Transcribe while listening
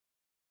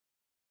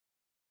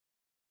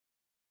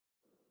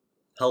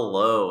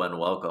Hello and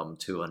welcome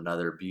to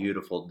another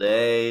beautiful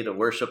day to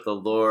worship the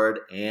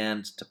Lord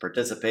and to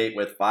participate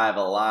with Five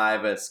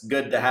Alive. It's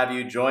good to have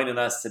you joining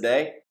us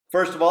today.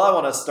 First of all, I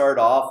want to start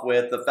off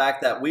with the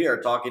fact that we are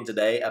talking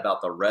today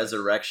about the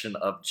resurrection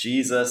of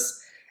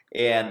Jesus.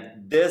 And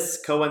this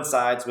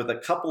coincides with a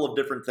couple of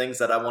different things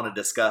that I want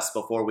to discuss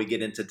before we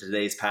get into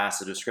today's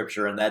passage of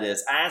Scripture. And that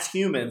is, as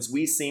humans,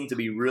 we seem to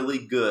be really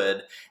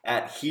good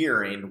at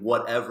hearing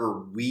whatever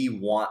we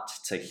want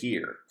to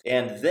hear.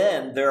 And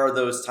then there are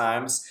those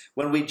times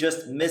when we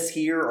just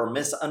mishear or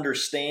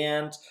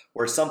misunderstand,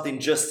 or something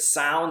just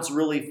sounds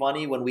really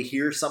funny when we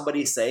hear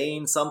somebody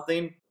saying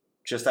something.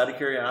 Just out of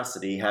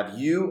curiosity, have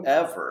you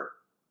ever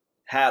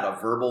had a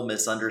verbal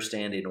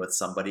misunderstanding with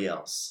somebody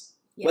else?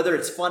 Yes. Whether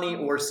it's funny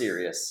or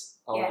serious.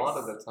 A lot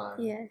of the time.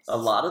 Yes. A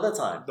lot of the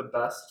time.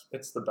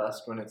 It's the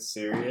best when it's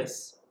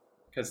serious,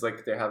 because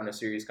like they're having a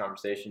serious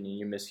conversation and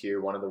you mishear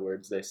one of the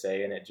words they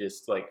say, and it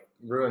just like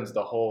ruins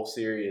the whole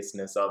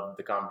seriousness of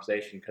the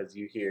conversation because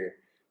you hear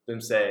them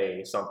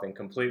say something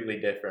completely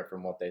different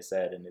from what they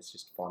said, and it's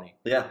just funny.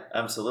 Yeah,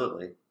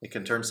 absolutely. It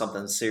can turn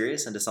something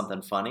serious into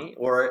something funny,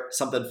 or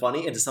something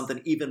funny into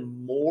something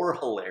even more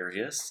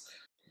hilarious.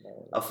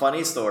 A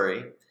funny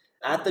story.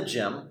 At the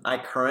gym, I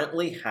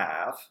currently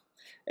have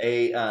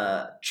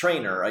a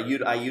trainer.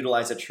 I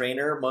utilize a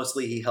trainer.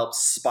 Mostly he helps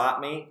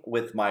spot me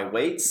with my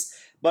weights.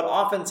 But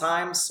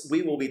oftentimes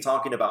we will be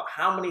talking about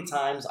how many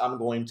times I'm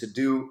going to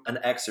do an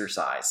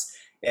exercise.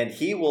 And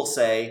he will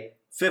say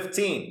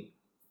 15,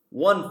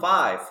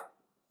 15,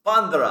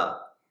 pandra.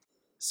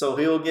 So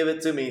he'll give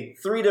it to me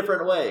three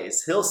different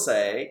ways. He'll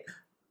say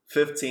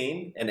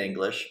 15 in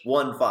English,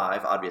 15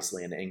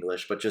 obviously in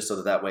English, but just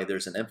so that way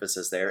there's an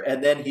emphasis there.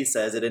 And then he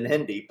says it in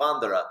Hindi,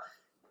 pandra,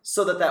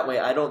 so that way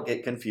I don't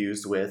get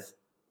confused with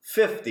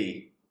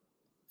 50,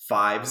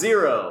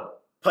 50,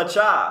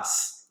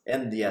 pachas.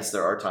 And yes,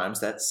 there are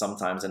times that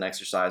sometimes an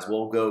exercise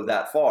will go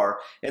that far.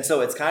 And so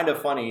it's kind of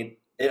funny.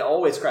 It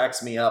always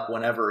cracks me up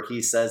whenever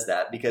he says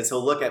that, because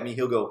he'll look at me,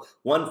 he'll go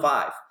 15,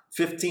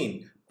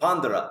 15,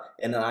 pandra,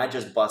 and then I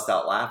just bust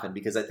out laughing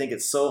because I think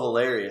it's so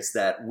hilarious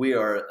that we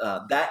are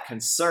that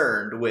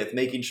concerned with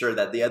making sure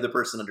that the other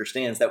person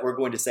understands that we're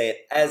going to say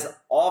it as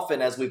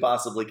often as we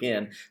possibly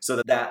can so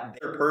that that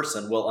other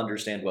person will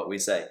understand what we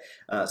say.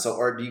 So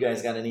do you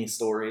guys got any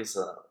stories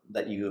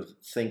that you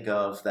think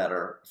of that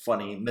are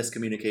funny,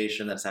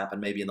 miscommunication that's happened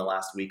maybe in the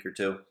last week or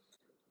two?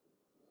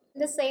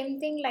 The same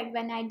thing, like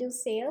when I do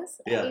sales,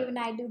 even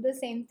I do the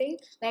same thing.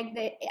 Like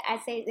I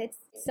say it's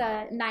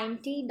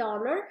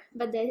 $90,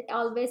 but they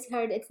always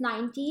heard it's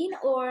 19,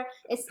 or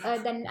it's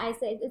then I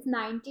say it's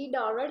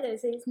 $90. They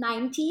say it's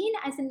 19.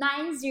 I say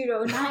 90,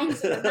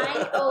 90.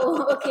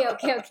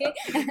 Okay.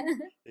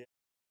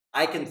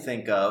 I can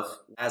think of,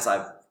 as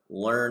I've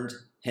learned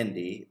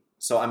Hindi,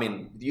 so I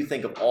mean, you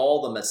think of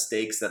all the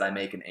mistakes that I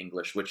make in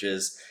English, which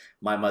is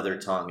my mother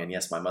tongue, and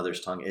yes, my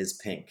mother's tongue is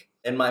pink.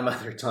 In my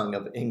mother tongue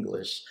of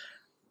English,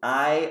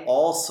 I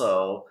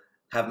also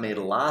have made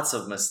lots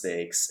of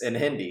mistakes in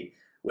Hindi,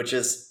 which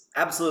is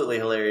absolutely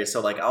hilarious. So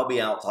like I'll be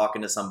out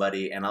talking to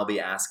somebody and I'll be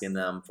asking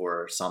them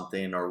for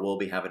something, or we'll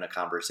be having a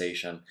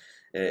conversation.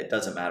 It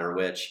doesn't matter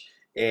which.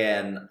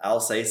 And I'll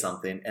say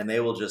something and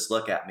they will just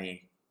look at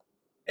me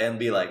and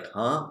be like,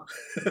 huh?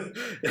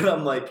 And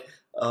I'm like,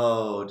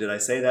 oh, did I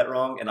say that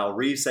wrong? And I'll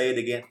re-say it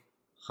again,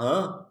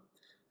 huh?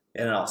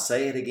 And I'll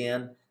say it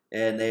again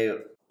and they,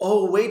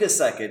 oh, wait a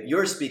second,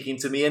 you're speaking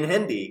to me in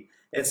Hindi.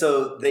 And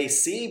so they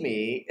see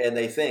me and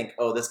they think,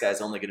 oh, this guy's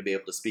only going to be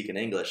able to speak in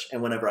English.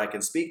 And whenever I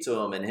can speak to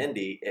them in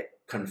Hindi, it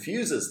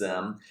confuses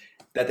them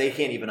that they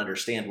can't even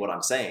understand what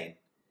I'm saying.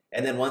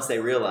 And then once they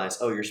realize,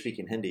 oh, you're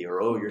speaking Hindi,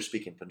 or oh, you're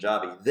speaking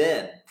Punjabi,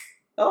 then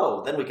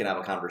we can have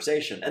a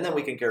conversation. And then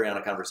we can carry on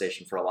a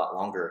conversation for a lot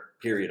longer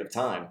period of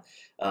time.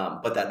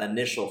 But that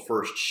initial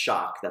first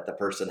shock that the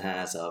person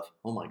has of,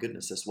 oh my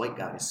goodness, this white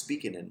guy is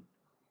speaking in,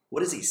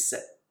 what does he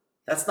say?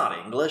 That's not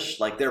English.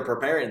 Like they're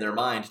preparing their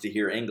mind to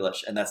hear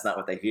English, and that's not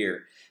what they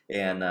hear.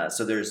 And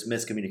so there's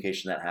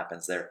miscommunication that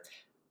happens there.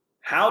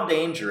 How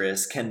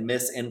dangerous can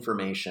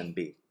misinformation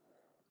be?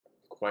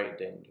 Quite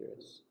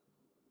dangerous.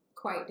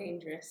 Quite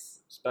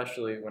dangerous.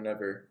 Especially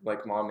whenever,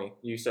 like mommy,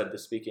 you said the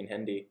speaking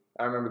Hindi.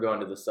 I remember going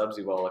to the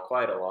Sabziwala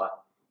quite a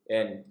lot,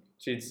 and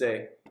she'd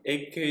say,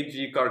 1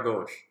 kg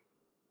kargosh.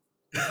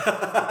 1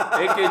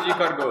 kg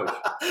kargosh.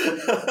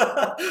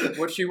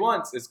 What she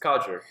wants is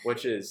kajur,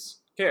 which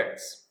is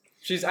carrots.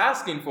 She's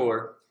asking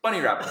for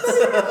bunny rabbits.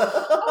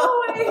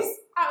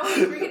 I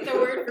always forget the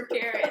word for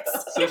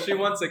carrots. So she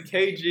wants a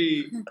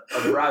kg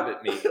of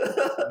rabbit meat,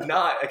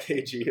 not a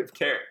kg of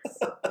carrots.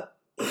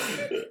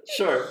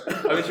 Sure.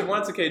 I mean, she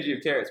wants a kg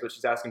of carrots, but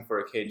she's asking for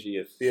a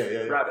kg of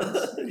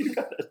rabbits. You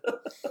got it.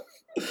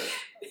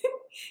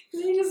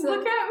 You just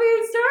look at me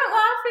and start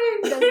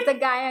laughing. Does the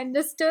guy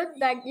understood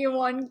that you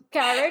want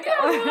carrot?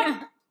 Or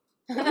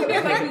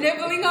You're like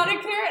nibbling on a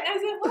carrot, and I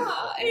said,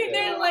 "Wow!" And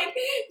they're like,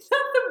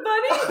 "Not the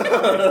bunny."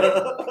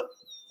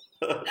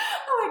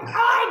 I'm like, "Oh,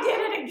 I did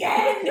it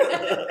again!"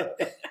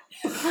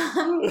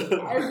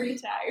 Every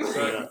time.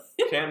 So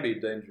it can be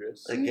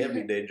dangerous. It can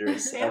be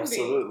dangerous. Can be.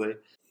 Absolutely.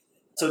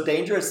 So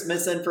dangerous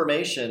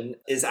misinformation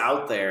is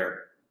out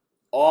there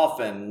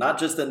often, not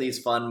just in these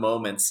fun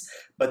moments,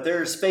 but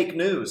there's fake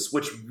news,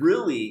 which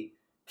really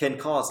can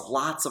cause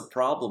lots of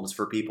problems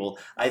for people.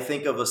 I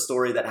think of a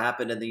story that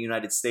happened in the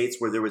United States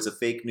where there was a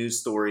fake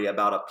news story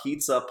about a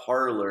pizza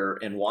parlor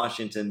in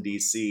Washington,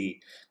 D.C.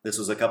 This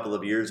was a couple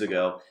of years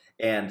ago,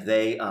 and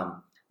they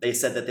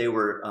said that they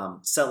were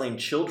selling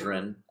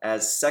children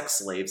as sex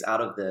slaves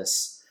out of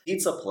this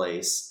pizza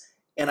place.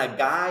 And a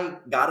guy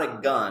got a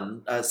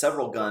gun,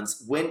 several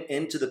guns, went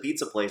into the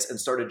pizza place and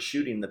started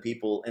shooting the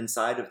people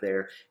inside of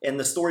there. And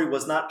the story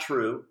was not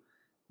true,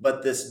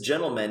 but this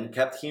gentleman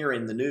kept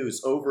hearing the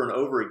news over and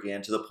over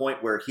again to the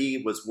point where he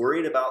was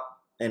worried about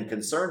and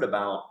concerned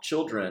about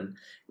children,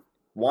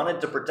 wanted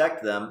to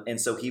protect them. And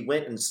so he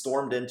went and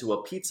stormed into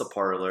a pizza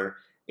parlor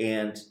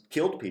and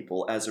killed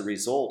people as a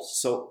result.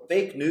 So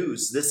fake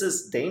news, this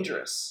is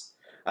dangerous.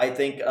 I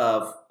think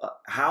of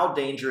how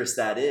dangerous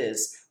that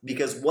is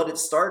because what it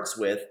starts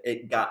with,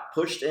 it got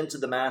pushed into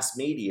the mass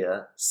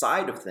media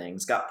side of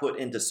things, got put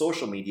into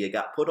social media,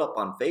 got put up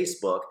on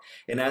Facebook.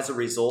 And as a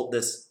result,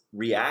 this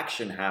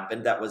reaction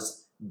happened that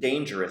was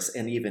dangerous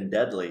and even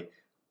deadly.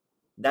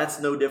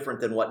 That's no different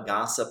than what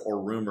gossip or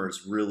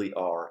rumors really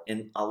are.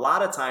 And a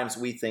lot of times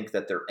we think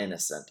that they're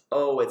innocent.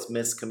 Oh, it's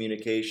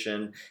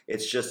miscommunication.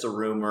 It's just a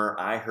rumor.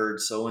 I heard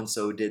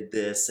so-and-so did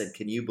this, and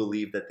can you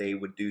believe that they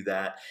would do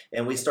that?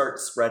 And we start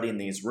spreading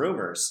these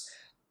rumors.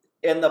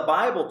 And the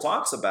Bible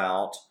talks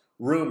about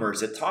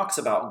rumors. It talks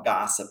about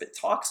gossip. It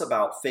talks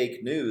about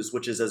fake news,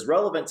 which is as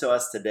relevant to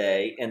us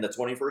today in the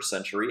 21st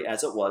century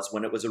as it was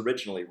when it was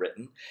originally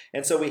written.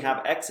 And so we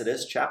have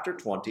Exodus chapter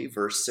 20,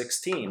 verse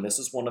 16. This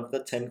is one of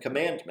the 10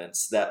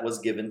 commandments that was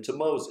given to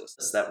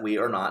Moses, that we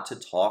are not to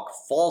talk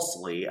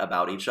falsely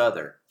about each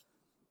other.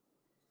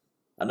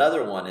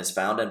 Another one is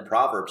found in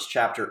Proverbs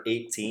chapter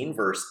 18,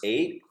 verse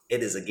 8.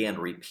 It is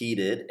again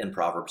repeated in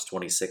Proverbs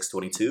 26,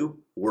 22,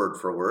 word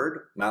for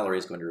word. Mallory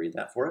is going to read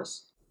that for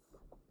us.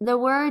 The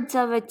words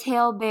of a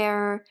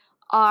talebearer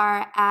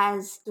are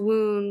as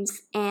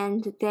wounds,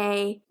 and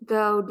they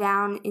go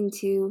down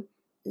into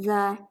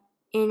the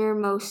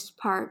innermost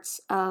parts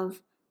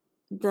of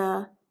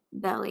the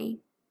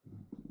belly.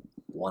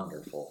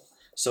 Wonderful.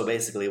 So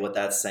basically what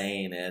that's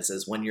saying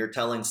is when you're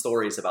telling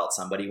stories about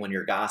somebody, when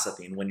you're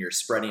gossiping, when you're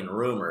spreading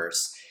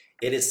rumors,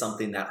 it is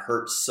something that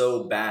hurts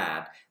so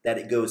bad that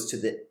it goes to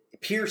the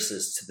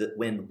pierces to the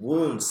when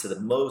wounds to the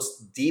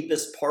most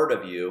deepest part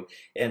of you.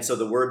 And so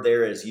the word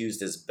there is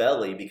used as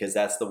belly because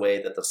that's the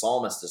way that the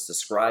psalmist is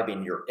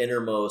describing your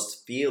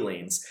innermost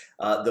feelings,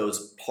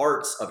 those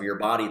parts of your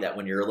body that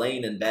when you're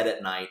laying in bed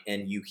at night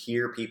and you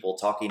hear people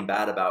talking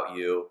bad about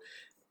you,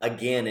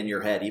 again in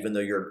your head, even though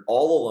you're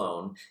all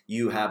alone,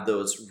 you have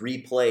those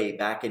replay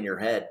back in your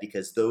head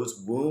because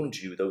those wound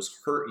you,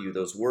 those hurt you,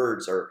 those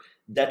words are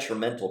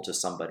detrimental to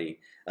somebody,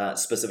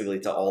 specifically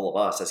to all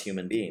of us as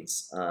human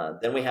beings.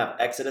 Then we have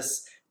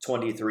Exodus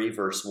 23,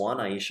 verse 1.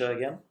 Aisha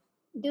again.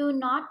 Do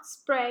not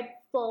spread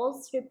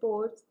false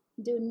reports.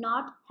 Do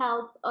not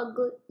help a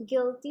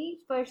guilty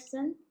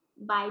person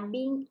by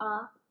being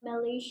a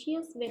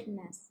malicious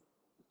witness.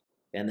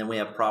 And then we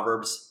have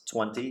Proverbs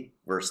 20,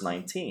 verse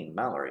 19.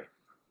 Mallory.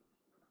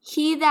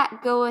 He that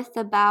goeth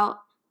about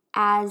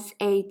as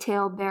a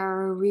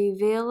talebearer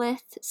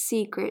revealeth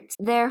secrets.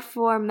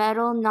 Therefore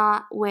meddle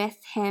not with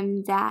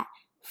him that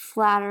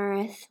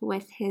flattereth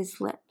with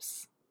his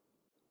lips.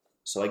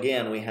 So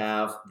again, we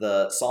have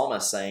the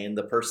psalmist saying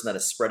the person that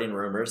is spreading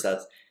rumors,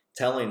 that's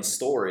telling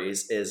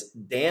stories, is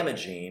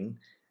damaging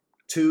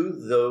to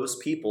those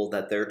people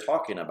that they're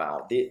talking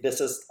about.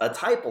 This is a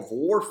type of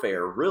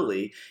warfare,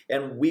 really,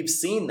 and we've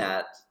seen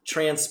that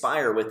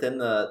transpire within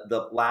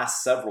the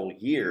last several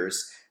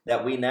years,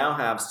 that we now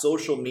have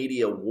social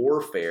media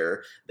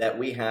warfare, that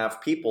we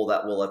have people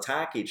that will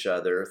attack each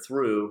other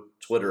through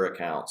Twitter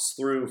accounts,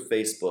 through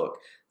Facebook,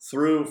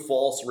 through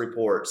false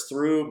reports,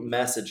 through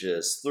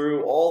messages,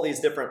 through all these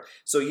different.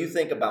 So you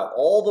think about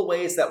all the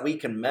ways that we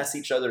can mess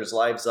each other's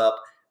lives up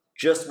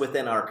just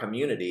within our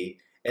community,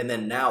 and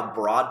then now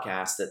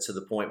broadcast it to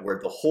the point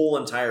where the whole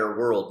entire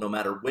world, no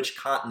matter which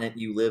continent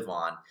you live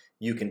on,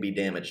 you can be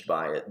damaged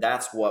by it.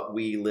 That's what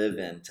we live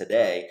in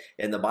today.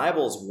 And the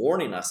Bible is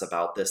warning us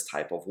about this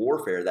type of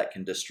warfare that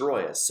can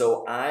destroy us.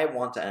 So I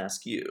want to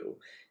ask you,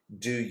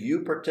 do you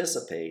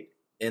participate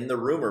in the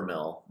rumor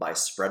mill by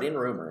spreading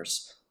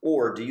rumors,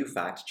 or do you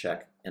fact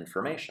check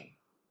information?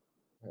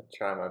 I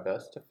try my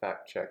best to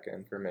fact check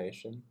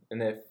information.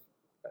 And if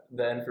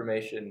the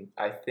information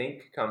I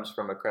think comes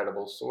from a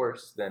credible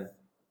source, then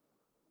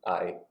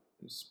I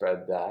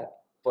spread that.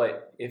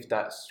 But if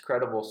that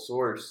credible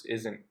source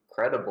isn't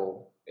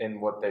credible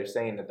in what they're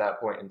saying at that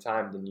point in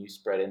time, then you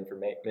spread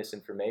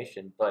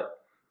misinformation. But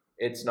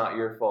it's not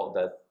your fault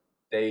that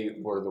they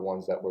were the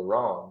ones that were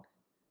wrong.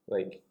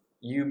 Like,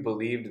 you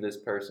believed this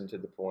person to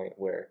the point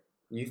where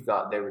you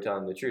thought they were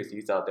telling the truth.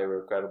 You thought they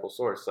were a credible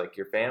source. Like,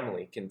 your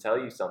family can tell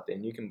you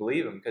something. You can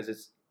believe them because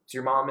it's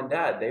your mom and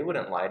dad. They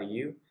wouldn't lie to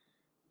you.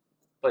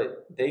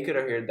 But they could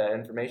have heard that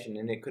information,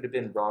 and it could have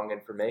been wrong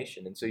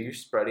information. And so you're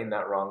spreading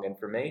that wrong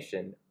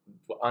information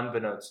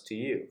unbeknownst to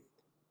you.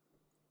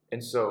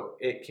 And so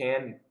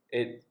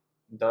it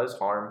does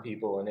harm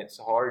people, and it's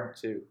hard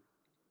to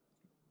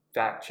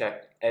fact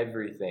check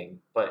everything,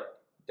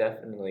 but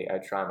definitely I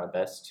try my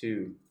best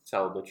to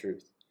tell the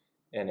truth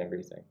and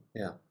everything.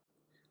 Yeah.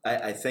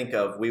 I think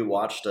of, we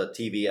watched a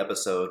TV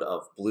episode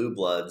of Blue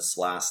Bloods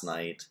last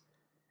night,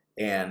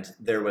 and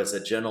there was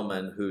a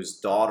gentleman whose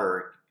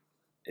daughter,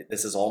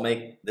 this is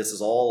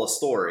all a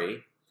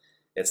story.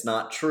 It's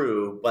not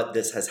true, but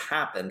this has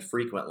happened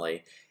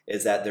frequently,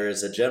 is that there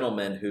is a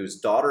gentleman whose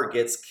daughter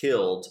gets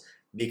killed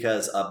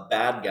because a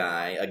bad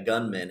guy, a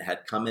gunman,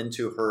 had come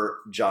into her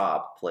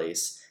job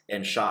place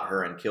and shot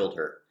her and killed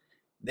her.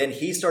 Then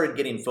he started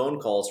getting phone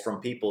calls from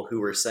people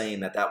who were saying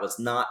that that was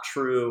not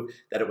true,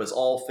 that it was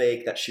all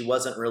fake, that she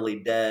wasn't really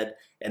dead,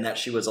 and that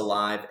she was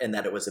alive, and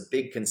that it was a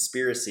big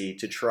conspiracy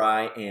to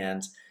try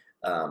and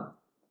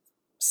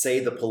say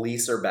the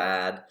police are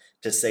bad,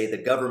 to say the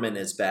government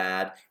is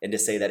bad, and to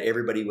say that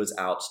everybody was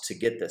out to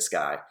get this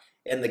guy.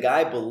 And the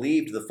guy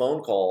believed the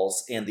phone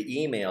calls and the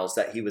emails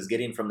that he was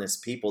getting from these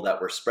people that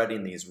were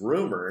spreading these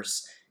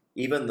rumors,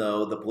 even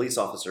though the police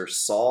officer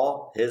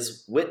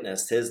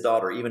witnessed his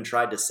daughter, even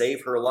tried to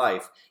save her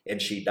life,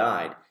 and she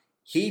died.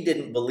 He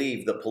didn't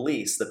believe the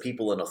police, the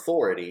people in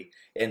authority.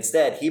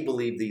 Instead, he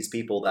believed these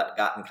people that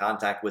got in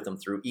contact with him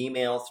through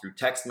email, through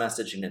text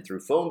messaging, and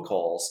through phone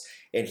calls.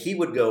 And he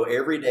would go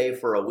every day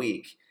for a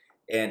week,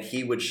 and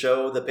he would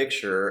show the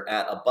picture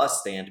at a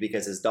bus stand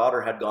because his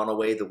daughter had gone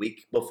away the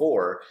week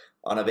before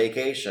on a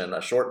vacation,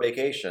 a short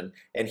vacation,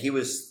 and he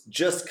was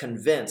just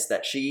convinced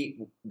that she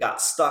got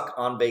stuck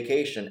on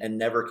vacation and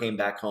never came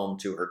back home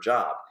to her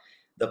job.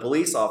 The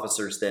police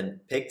officers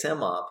then picked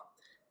him up,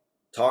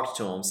 talked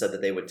to him, said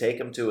that they would take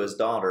him to his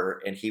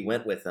daughter, and he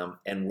went with them.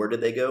 And where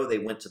did they go? They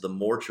went to the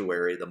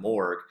mortuary, the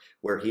morgue,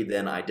 where he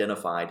then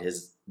identified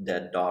his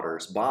dead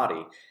daughter's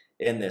body.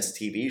 In this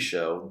TV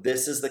show,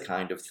 this is the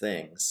kind of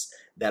things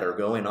that are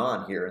going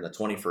on here in the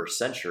 21st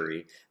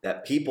century,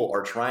 that people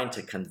are trying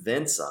to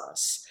convince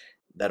us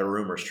that a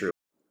rumor's true.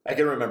 I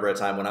can remember a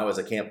time when I was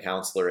a camp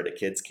counselor at a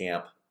kids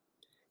camp,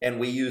 and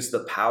we used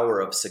the power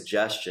of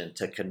suggestion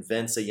to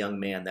convince a young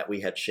man that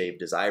we had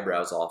shaved his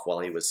eyebrows off while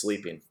he was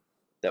sleeping,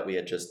 that we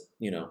had just,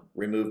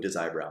 removed his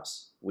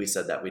eyebrows. We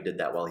said that we did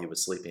that while he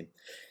was sleeping.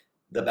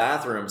 The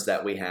bathrooms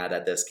that we had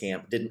at this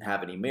camp didn't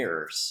have any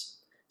mirrors,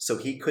 so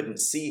he couldn't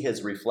see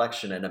his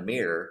reflection in a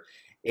mirror,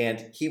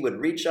 and he would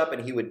reach up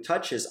and he would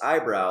touch his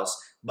eyebrows,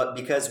 but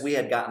because we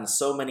had gotten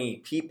so many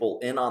people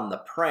in on the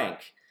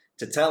prank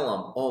to tell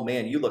him, oh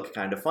man, you look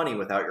kind of funny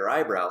without your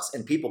eyebrows,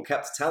 and people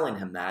kept telling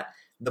him that,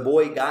 the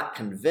boy got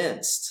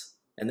convinced.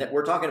 And that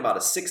we're talking about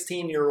a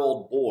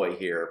 16-year-old boy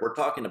here. We're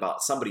talking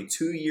about somebody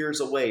 2 years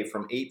away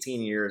from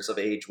 18 years of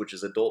age, which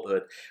is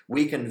adulthood.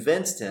 We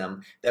convinced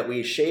him that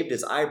we shaved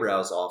his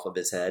eyebrows off of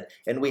his head,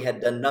 and we had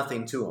done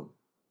nothing to him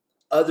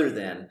other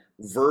than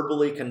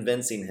verbally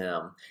convincing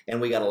him. And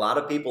we got a lot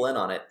of people in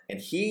on it, and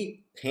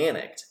he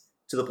panicked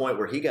to the point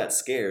where he got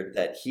scared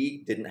that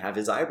he didn't have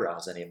his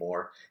eyebrows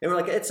anymore. And we're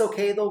like, it's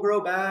okay, they'll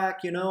grow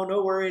back, no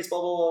worries,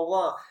 blah, blah, blah,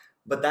 blah.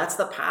 But that's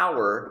the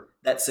power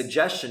that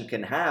suggestion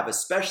can have,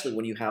 especially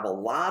when you have a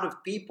lot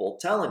of people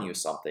telling you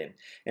something.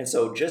 And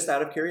so just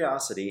out of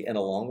curiosity, and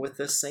along with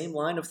this same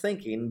line of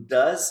thinking,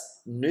 does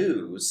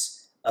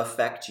news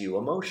affect you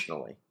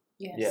emotionally?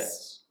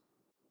 Yes.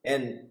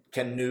 And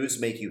can news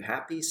make you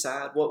happy,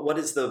 sad? What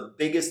is the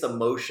biggest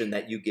emotion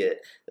that you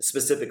get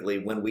specifically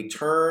when we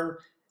turn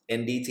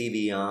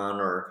NDTV on,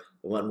 or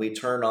when we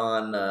turn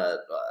on a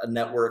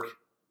network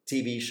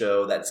TV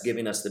show that's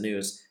giving us the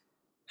news?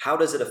 How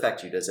does it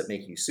affect you? Does it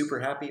make you super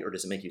happy, or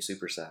does it make you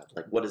super sad?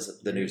 Like, what is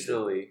the news?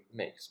 Usually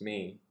makes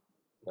me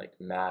like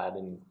mad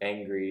and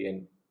angry,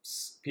 and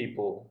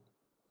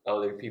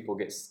other people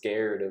get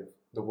scared of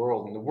the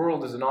world, and the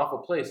world is an awful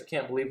place. I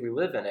can't believe we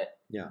live in it.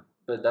 Yeah.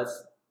 But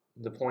that's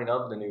the point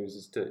of the news,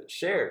 is to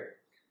share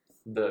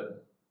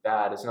the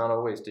bad. It's not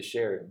always to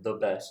share the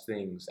best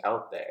things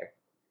out there.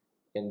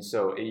 And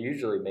so it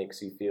usually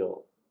makes you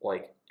feel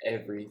like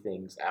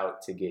everything's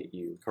out to get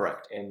you.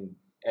 Correct. And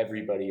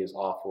everybody is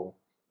awful,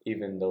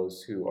 even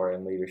those who are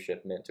in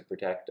leadership meant to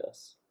protect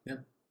us. Yeah.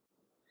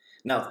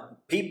 Now,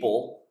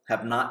 people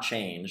have not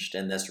changed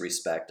in this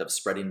respect of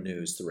spreading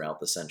news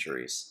throughout the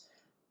centuries.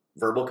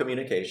 Verbal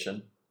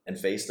communication and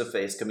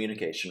face-to-face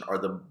communication are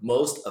the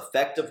most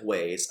effective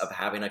ways of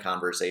having a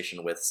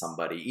conversation with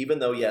somebody. Even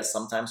though, yes,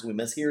 sometimes we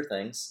mishear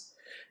things,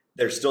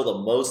 they're still the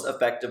most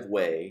effective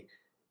way.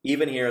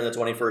 Even here in the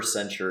 21st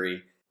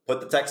century,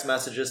 put the text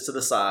messages to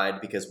the side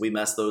because we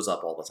mess those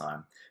up all the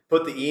time.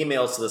 Put the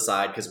emails to the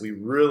side because we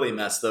really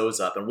mess those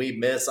up, and we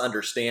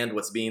misunderstand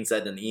what's being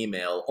said in an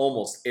email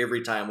almost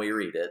every time we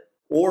read it.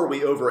 Or we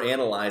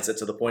overanalyze it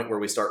to the point where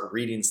we start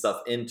reading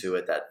stuff into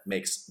it that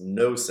makes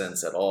no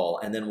sense at all,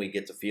 and then we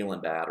get to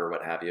feeling bad or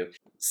what have you.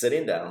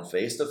 Sitting down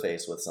face to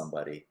face with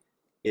somebody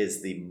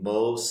is the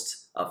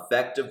most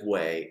effective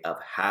way of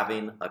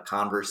having a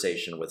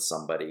conversation with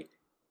somebody,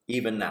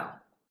 even now.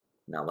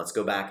 Now let's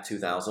go back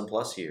 2,000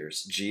 plus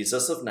years.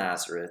 Jesus of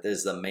Nazareth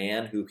is the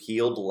man who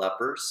healed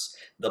lepers,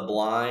 the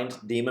blind,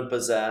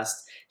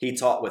 demon-possessed. He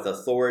taught with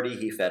authority.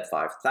 He fed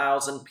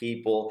 5,000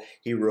 people.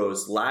 He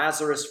rose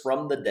Lazarus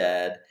from the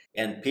dead,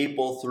 and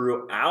people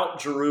throughout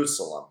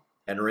Jerusalem.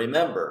 And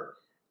remember,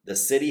 the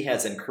city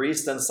has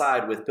increased in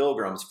size with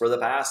pilgrims for the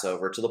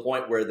Passover to the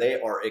point where they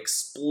are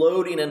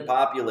exploding in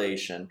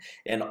population,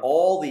 and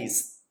all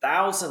these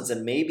thousands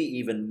and maybe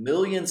even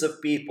millions of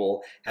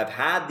people have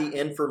had the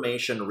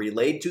information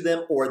relayed to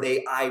them, or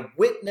they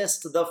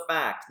eyewitnessed the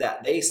fact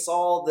that they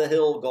saw the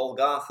hill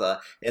Golgotha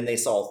and they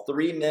saw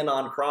 3 men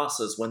on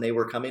crosses when they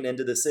were coming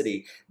into the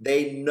city.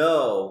 They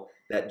know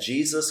that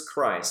Jesus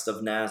Christ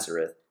of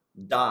Nazareth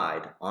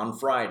died on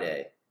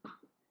Friday.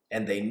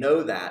 And they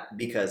know that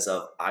because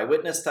of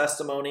eyewitness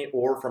testimony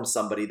or from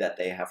somebody that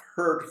they have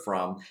heard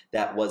from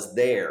that was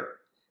there.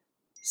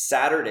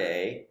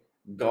 Saturday,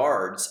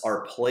 guards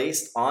are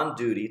placed on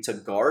duty to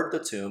guard the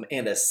tomb,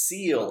 and a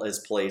seal is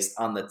placed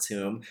on the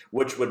tomb,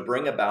 which would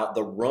bring about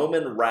the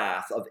Roman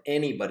wrath of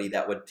anybody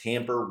that would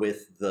tamper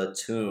with the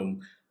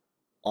tomb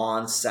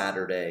on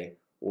Saturday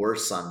or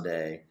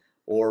Sunday,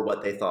 or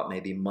what they thought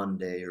maybe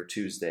Monday or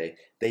Tuesday.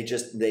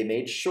 They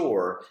made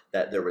sure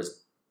that there was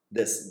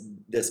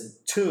this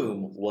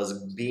tomb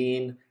was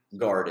being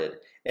guarded.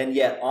 And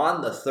yet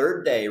on the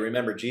third day,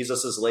 remember,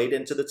 Jesus is laid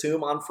into the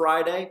tomb on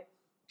Friday.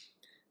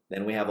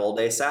 Then we have all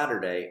day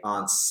Saturday.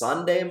 On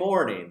Sunday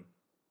morning,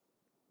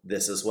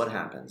 this is what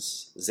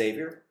happens.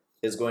 Xavier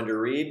is going to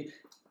read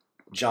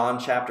John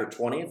chapter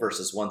 20,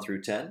 verses 1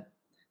 through 10.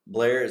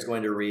 Blair is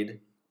going to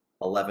read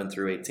 11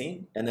 through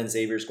 18. And then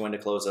Xavier is going to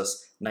close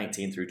us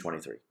 19 through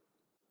 23.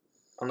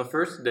 On the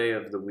first day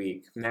of the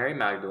week, Mary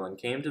Magdalene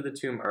came to the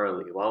tomb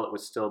early while it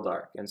was still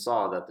dark and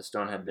saw that the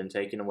stone had been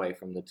taken away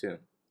from the tomb.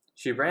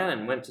 She ran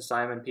and went to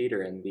Simon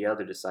Peter and the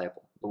other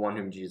disciple, the one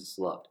whom Jesus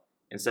loved,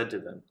 and said to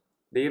them,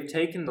 "They have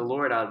taken the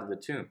Lord out of the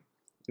tomb,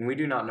 and we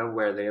do not know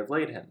where they have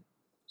laid him."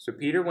 So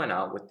Peter went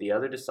out with the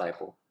other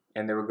disciple,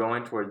 and they were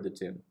going toward the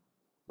tomb.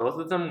 Both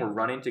of them were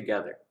running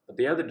together, but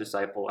the other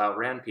disciple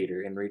outran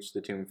Peter and reached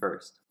the tomb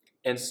first.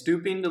 And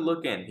stooping to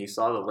look in, he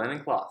saw the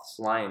linen cloths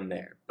lying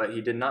there, but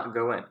he did not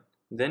go in.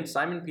 Then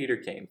Simon Peter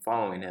came,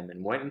 following him,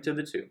 and went into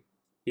the tomb.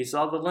 He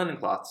saw the linen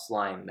cloths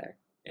lying there,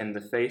 and the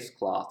face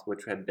cloth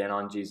which had been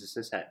on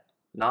Jesus' head,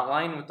 not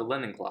lying with the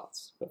linen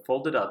cloths, but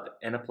folded up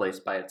in a place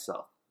by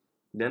itself.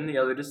 Then the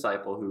other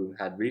disciple who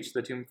had reached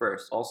the tomb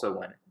first also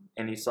went,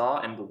 and he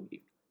saw and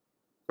believed.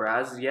 For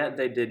as yet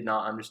they did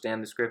not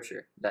understand the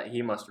scripture, that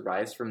he must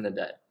rise from the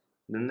dead.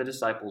 Then the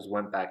disciples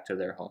went back to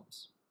their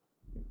homes.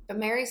 But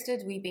Mary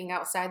stood weeping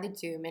outside the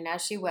tomb, and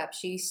as she wept,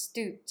 she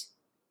stooped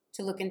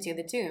to look into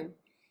the tomb.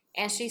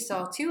 And she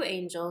saw 2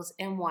 angels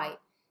in white,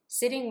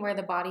 sitting where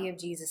the body of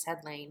Jesus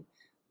had lain,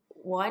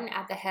 one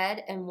at the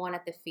head and one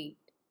at the feet.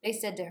 They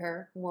said to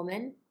her,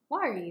 "Woman,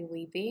 why are you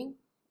weeping?"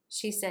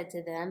 She said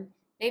to them,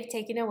 "They've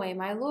taken away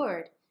my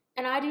Lord,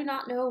 and I do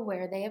not know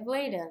where they have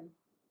laid him."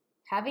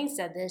 Having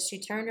said this, she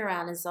turned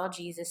around and saw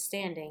Jesus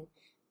standing,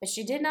 but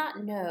she did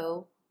not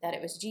know that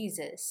it was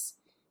Jesus.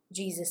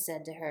 Jesus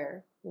said to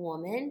her,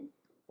 "Woman,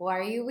 why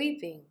are you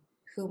weeping?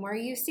 Whom are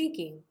you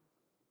seeking?"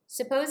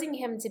 Supposing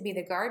him to be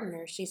the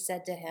gardener, she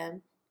said to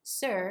him,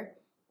 "Sir,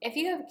 if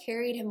you have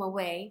carried him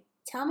away,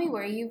 tell me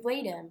where you've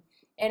laid him,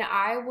 and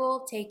I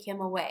will take him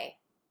away."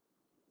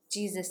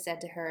 Jesus said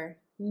to her,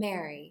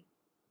 "Mary."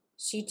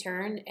 She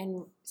turned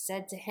and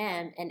said to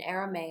him in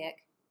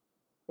Aramaic,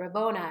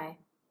 "Rabboni,"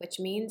 which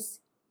means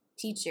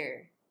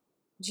teacher.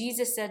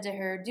 Jesus said to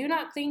her, "Do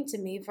not cling to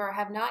me, for I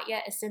have not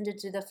yet ascended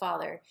to the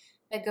Father,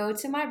 but go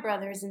to my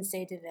brothers and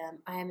say to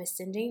them, I am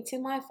ascending to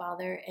my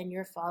Father and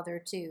your Father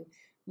too,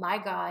 my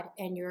God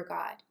and your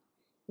God."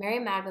 Mary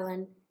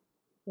Magdalene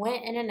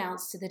went and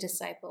announced to the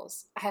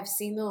disciples, "I have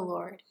seen the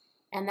Lord,"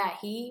 and that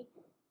he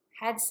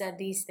had said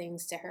these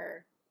things to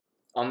her.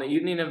 On the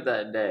evening of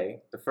that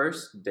day, the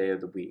first day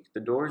of the week, the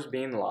doors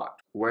being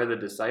locked, where the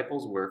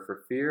disciples were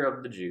for fear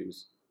of the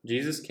Jews,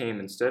 Jesus came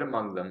and stood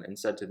among them and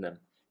said to them,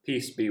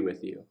 "Peace be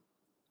with you."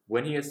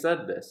 When he had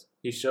said this,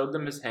 he showed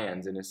them his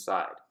hands and his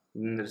side.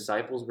 And the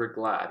disciples were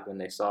glad when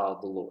they saw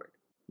the Lord.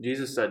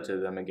 Jesus said to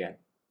them again,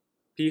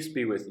 "Peace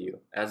be with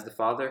you. As the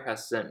Father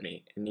has sent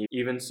me, and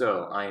even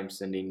so I am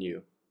sending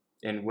you."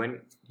 And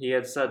when he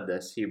had said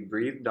this, he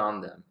breathed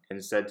on them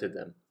and said to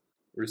them,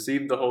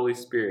 "Receive the Holy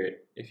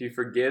Spirit. If you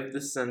forgive the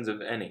sins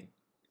of any,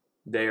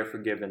 they are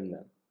forgiven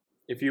them.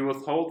 If you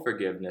withhold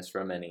forgiveness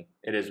from any,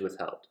 it is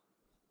withheld."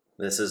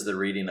 This is the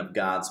reading of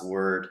God's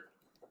Word.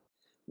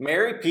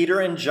 Mary, Peter,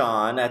 and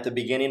John, at the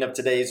beginning of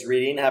today's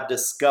reading, have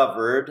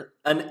discovered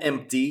an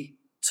empty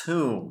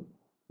tomb.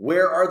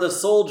 Where are the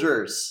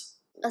soldiers?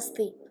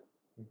 Asleep.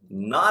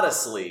 Not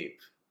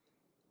asleep.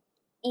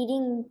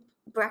 Eating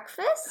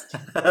breakfast?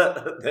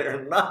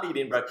 They're not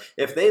eating breakfast.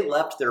 If they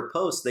left their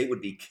post, they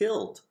would be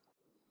killed.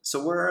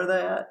 So where are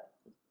they at?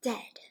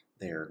 Dead.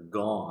 They're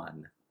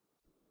gone.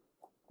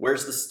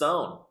 Where's the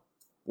stone?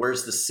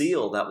 Where's the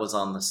seal that was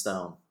on the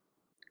stone?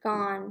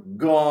 Gone.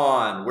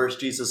 Gone. Where's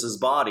Jesus'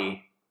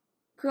 body?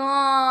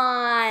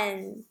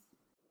 Gone.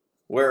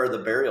 Where are the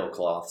burial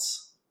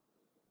cloths?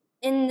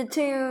 In the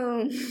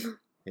tomb.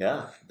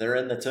 Yeah, they're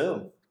in the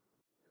tomb.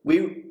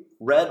 We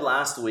read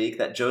last week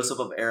that Joseph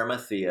of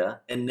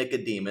Arimathea and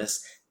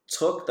Nicodemus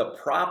took the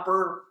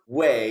proper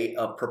way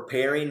of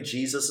preparing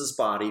Jesus'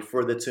 body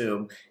for the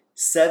tomb,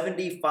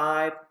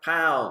 75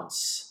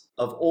 pounds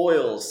of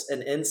oils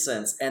and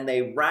incense, and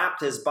they wrapped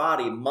his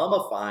body,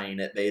 mummifying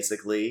it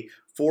basically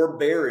for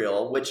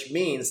burial, which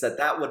means that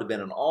that would have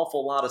been an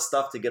awful lot of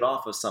stuff to get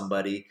off of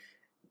somebody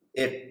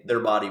if their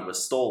body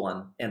was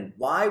stolen. And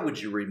why would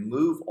you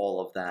remove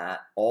all of that,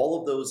 all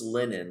of those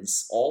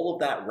linens, all of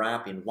that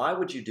wrapping? Why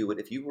would you do it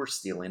if you were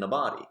stealing a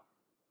body?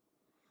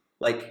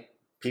 Like,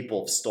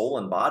 people have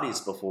stolen bodies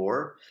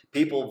before.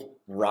 People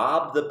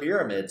robbed the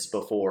pyramids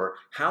before.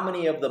 How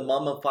many of the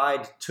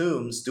mummified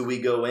tombs do we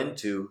go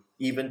into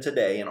even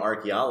today in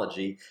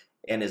archaeology?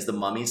 And is the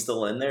mummy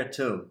still in their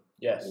tomb?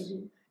 Yes.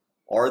 Mm-hmm.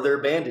 Are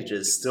there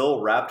bandages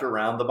still wrapped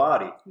around the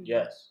body?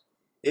 Yes.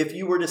 If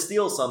you were to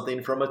steal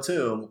something from a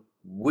tomb,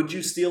 would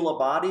you steal a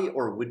body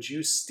or would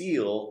you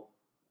steal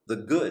the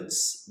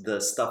goods,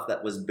 the stuff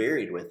that was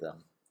buried with them?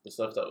 The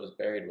stuff that was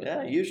buried with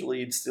Yeah, them. usually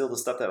you'd steal the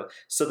stuff that...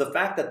 So the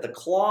fact that the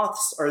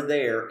cloths are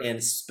there,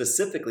 and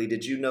specifically,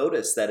 did you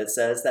notice that it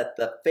says that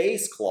the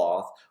face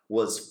cloth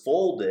was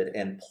folded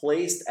and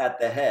placed at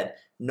the head?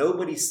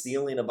 Nobody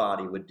stealing a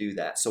body would do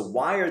that. So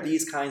why are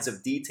these kinds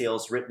of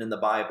details written in the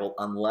Bible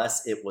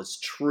unless it was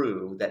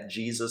true that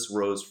Jesus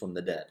rose from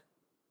the dead?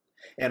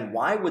 And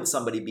why would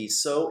somebody be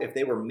so, if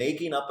they were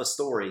making up a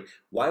story,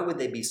 why would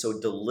they be so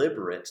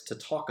deliberate to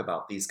talk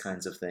about these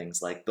kinds of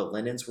things? Like the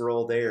linens were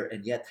all there,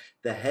 and yet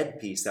the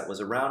headpiece that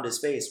was around his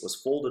face was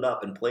folded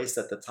up and placed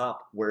at the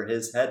top where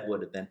his head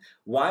would have been.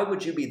 Why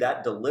would you be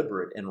that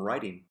deliberate in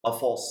writing a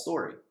false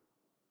story?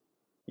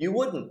 You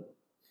wouldn't.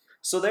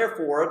 So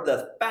therefore,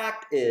 the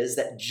fact is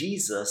that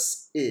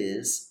Jesus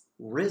is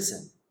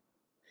risen.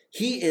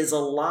 He is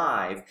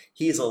alive.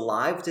 He is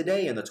alive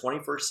today in the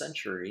 21st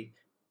century.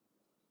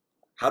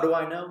 How do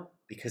I know?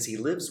 Because he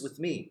lives with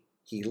me.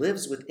 He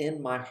lives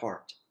within my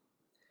heart.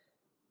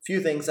 A few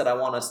things that I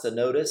want us to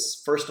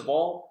notice. First of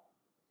all,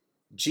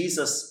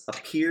 Jesus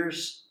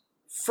appears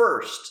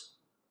first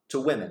to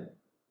women.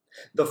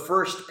 The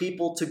first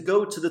people to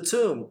go to the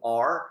tomb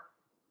are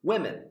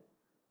women.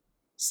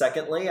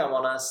 Secondly, I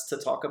want us to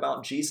talk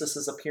about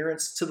Jesus'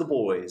 appearance to the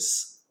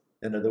boys.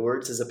 In other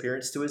words, his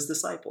appearance to his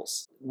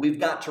disciples. We've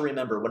got to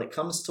remember, when it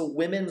comes to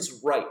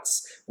women's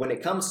rights, when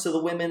it comes to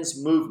the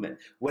women's movement,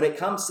 when it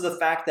comes to the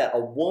fact that a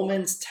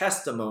woman's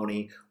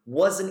testimony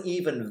wasn't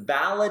even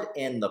valid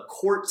in the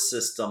court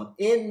system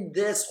in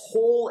this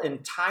whole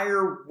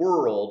entire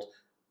world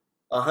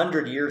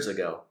 100 years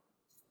ago,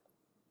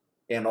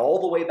 and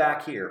all the way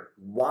back here,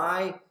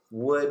 why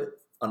would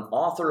an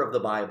author of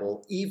the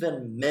Bible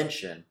even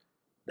mention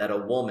that a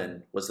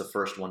woman was the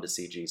first one to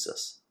see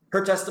Jesus?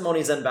 Her testimony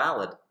is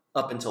invalid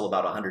up until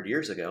about 100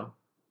 years ago.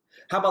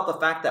 How about the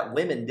fact that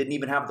women didn't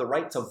even have the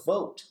right to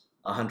vote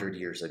 100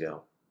 years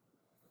ago?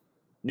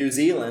 New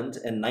Zealand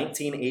in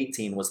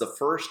 1918 was the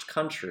first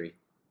country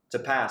to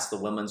pass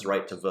the women's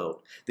right to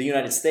vote. The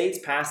United States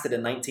passed it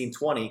in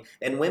 1920,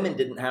 and women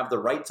didn't have the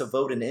right to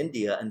vote in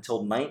India until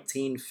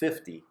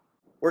 1950.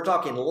 We're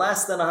talking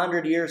less than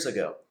 100 years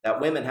ago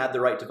that women had the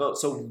right to vote.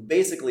 So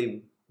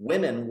basically,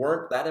 women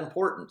weren't that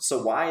important.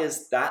 So why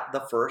is that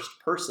the first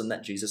person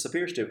that Jesus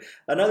appears to?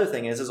 Another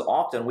thing is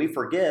often we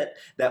forget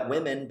that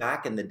women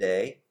back in the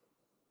day,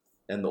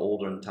 in the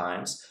olden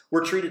times,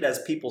 were treated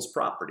as people's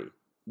property.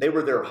 They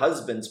were their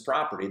husband's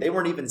property. They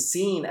weren't even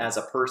seen as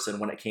a person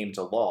when it came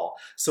to law.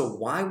 So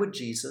why would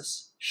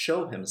Jesus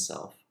show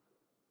himself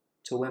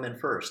to women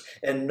first?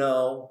 And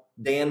no,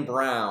 Dan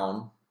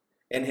Brown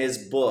and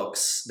his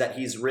books that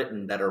he's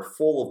written that are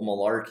full of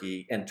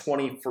malarkey and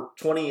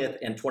 20th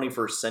and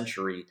 21st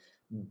century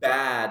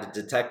bad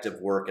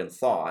detective work and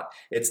thought,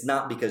 it's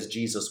not because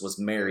Jesus was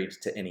married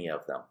to any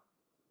of them.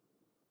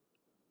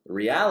 The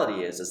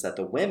reality is that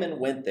the women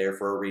went there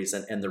for a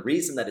reason, and the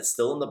reason that it's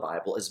still in the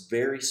Bible is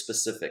very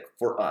specific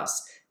for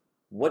us.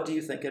 What do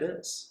you think it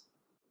is?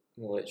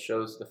 Well, it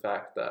shows the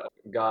fact that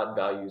God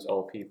values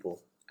all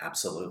people.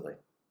 Absolutely.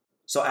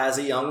 So as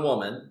a young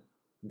woman,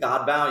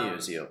 God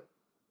values you.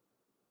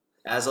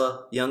 As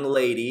a young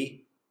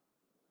lady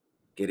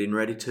getting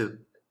ready to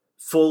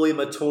fully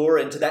mature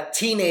into that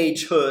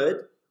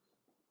teenagehood,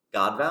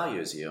 God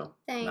values you.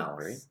 Thanks.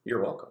 Mallory,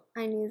 you're welcome.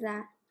 I knew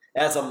that.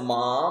 As a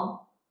mom,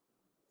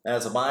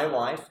 as my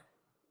wife,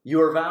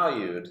 you are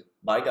valued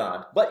by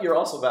God, but you're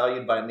also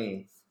valued by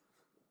me.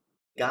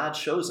 God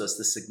shows us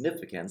the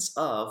significance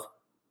of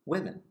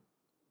women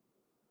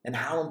and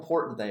how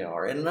important they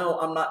are. And no,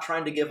 I'm not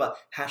trying to give a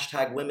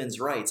hashtag women's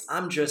rights.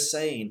 I'm just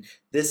saying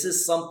This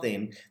is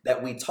something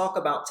that we talk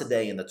about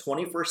today in the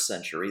 21st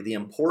century. The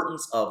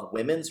importance of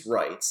women's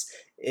rights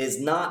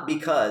is not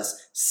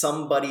because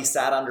somebody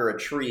sat under a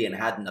tree and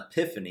had an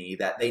epiphany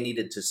that they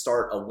needed to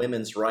start a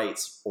women's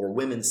rights or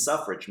women's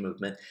suffrage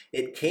movement.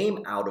 It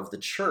came out of the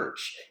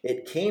church.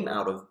 It came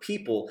out of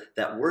people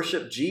that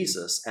worship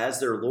Jesus as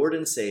their Lord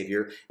and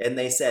Savior, and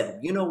they said,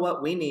 you know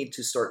what, we need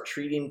to start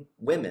treating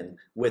women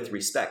with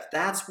respect.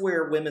 That's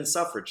where women's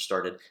suffrage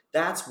started.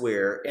 That's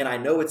where, and I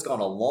know it's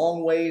gone a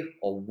long way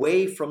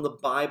away from the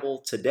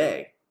Bible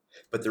today,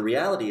 but the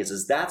reality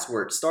is that's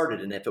where it started.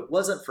 And if it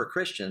wasn't for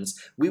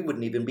Christians, we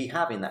wouldn't even be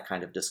having that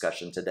kind of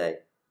discussion today.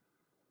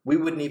 We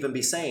wouldn't even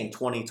be saying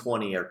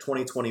 2020 or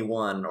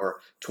 2021 or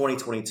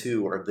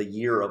 2022 or the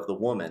year of the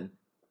woman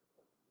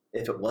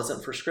if it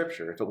wasn't for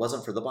Scripture, if it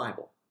wasn't for the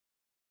Bible.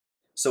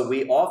 So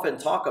we often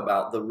talk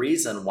about the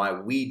reason why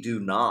we do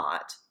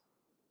not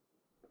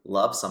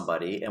love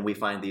somebody, and we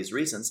find these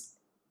reasons.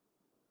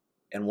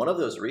 And one of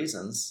those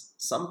reasons,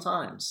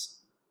 sometimes,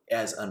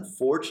 as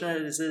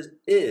unfortunate as it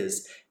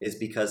is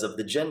because of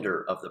the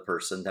gender of the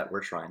person that we're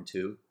trying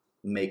to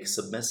make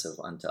submissive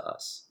unto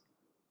us.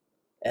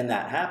 And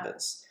that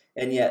happens.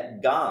 And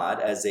yet God,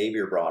 as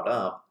Xavier brought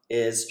up,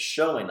 is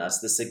showing us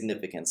the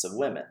significance of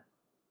women.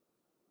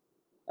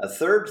 A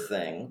third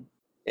thing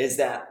is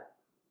that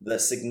the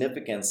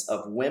significance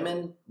of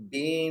women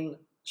being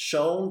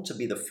shown to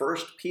be the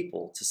first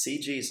people to see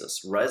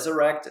Jesus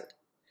resurrected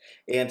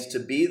and to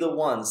be the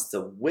ones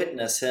to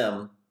witness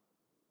him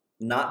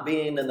not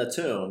being in the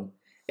tomb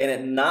and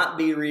it not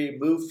be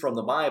removed from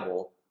the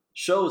Bible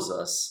shows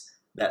us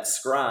that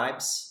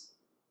scribes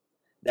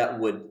that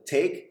would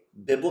take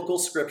biblical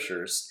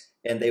scriptures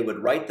and they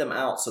would write them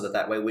out so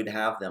that way we'd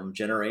have them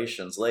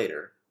generations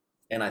later.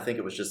 And I think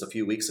it was just a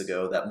few weeks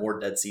ago that more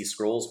Dead Sea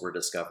Scrolls were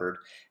discovered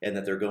and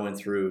that they're going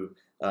through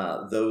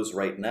those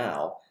right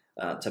now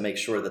to make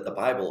sure that the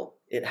Bible,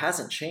 it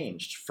hasn't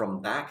changed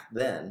from back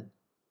then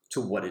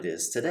to what it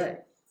is today.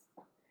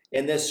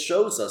 And this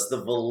shows us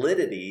the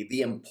validity, the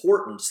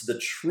importance, the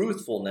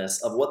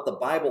truthfulness of what the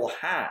Bible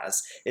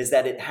has, is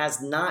that it has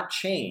not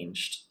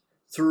changed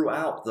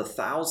throughout the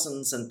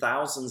thousands and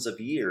thousands of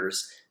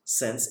years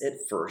since it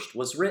first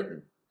was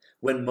written.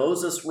 When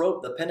Moses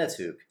wrote the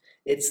Pentateuch,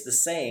 it's the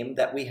same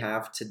that we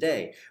have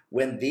today.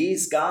 When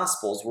these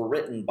Gospels were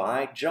written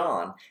by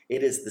John,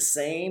 it is the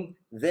same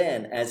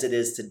then as it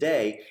is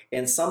today,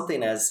 and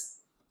something as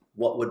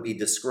what would be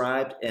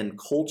described in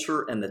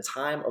culture and the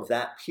time of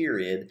that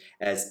period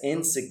as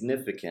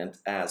insignificant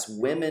as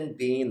women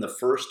being the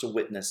first to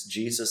witness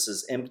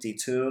Jesus' empty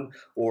tomb,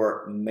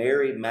 or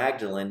Mary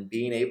Magdalene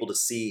being able to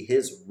see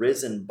his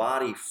risen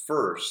body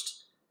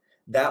first.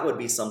 That would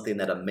be something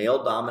that a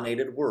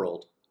male-dominated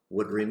world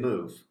would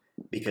remove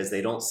because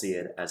they don't see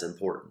it as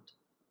important.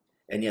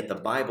 And yet the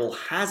Bible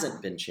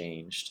hasn't been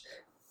changed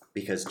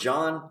because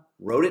John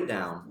wrote it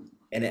down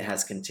and it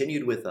has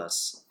continued with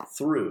us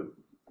through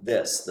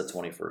the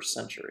 21st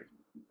century.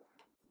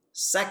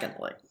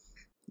 Secondly,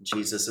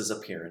 Jesus'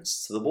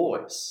 appearance to the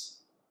boys.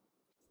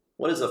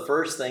 What is the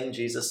first thing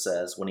Jesus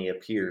says when he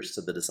appears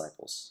to the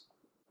disciples?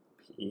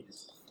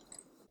 Peace.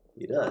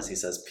 He does. He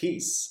says,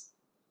 peace.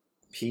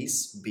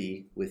 Peace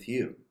be with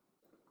you.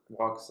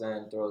 Walks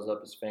in, throws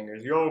up his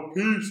fingers. Yo,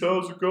 peace,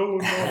 how's it going,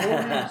 my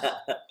homies?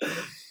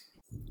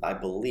 I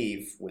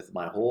believe with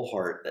my whole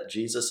heart that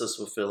Jesus is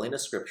fulfilling a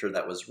scripture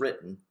that was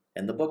written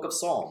in the book of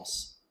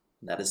Psalms.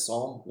 That is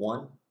Psalm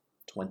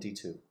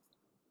 122.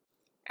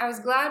 I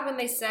was glad when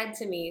they said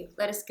to me,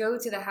 let us go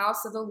to the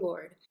house of the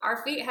Lord.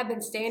 Our feet have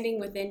been standing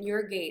within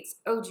your gates,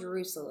 O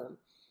Jerusalem.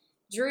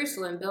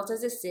 Jerusalem, built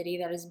as a city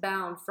that is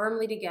bound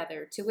firmly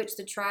together, to which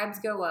the tribes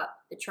go up,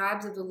 the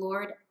tribes of the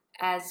Lord,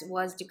 as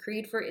was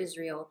decreed for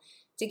Israel,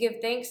 to give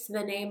thanks to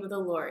the name of the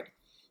Lord.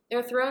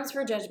 Their thrones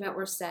for judgment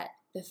were set,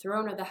 the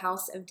throne of the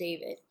house of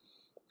David.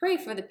 Pray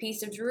for the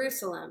peace of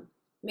Jerusalem.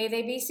 May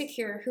they be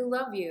secure who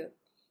love you.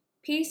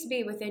 Peace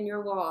be within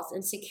your walls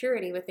and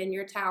security within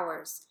your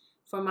towers.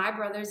 For my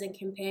brothers and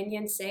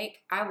companions' sake,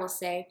 I will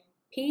say,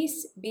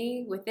 peace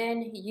be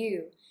within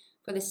you.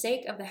 For the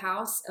sake of the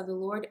house of the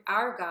Lord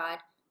our God,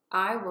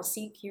 I will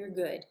seek your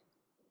good.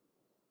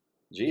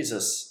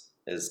 Jesus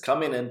is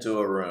coming into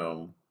a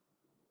room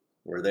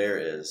where there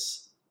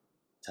is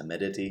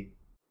timidity,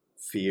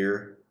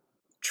 fear,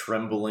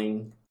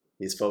 trembling.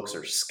 These folks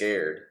are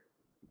scared.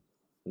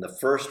 And the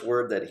first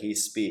word that he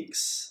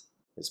speaks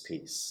is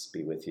peace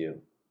be with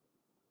you.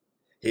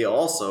 He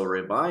also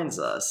reminds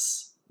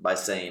us by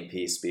saying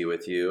peace be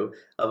with you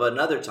of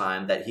another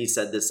time that he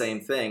said the same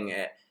thing.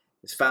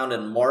 It's found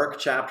in Mark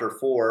chapter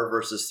 4,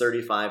 verses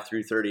 35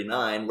 through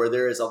 39, where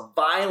there is a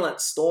violent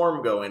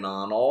storm going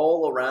on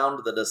all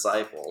around the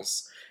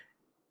disciples.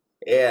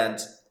 And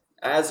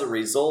as a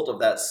result of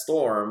that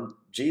storm,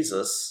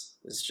 Jesus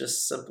is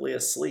just simply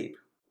asleep.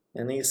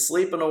 And he's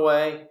sleeping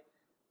away,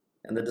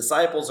 and the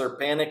disciples are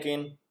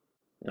panicking.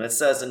 And it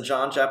says in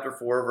John chapter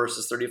 4,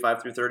 verses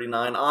 35 through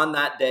 39, on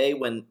that day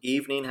when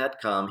evening had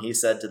come, he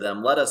said to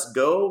them, let us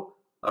go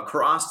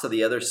across to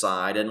the other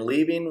side. And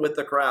leaving with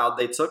the crowd,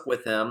 they took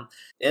with him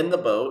in the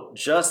boat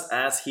just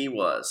as he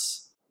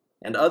was.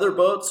 and other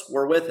boats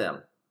were with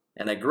him.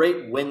 And a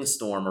great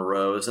windstorm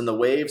arose, and the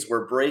waves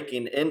were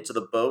breaking into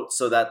the boat,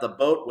 so that the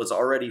boat was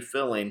already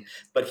filling.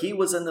 But he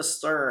was in the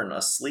stern,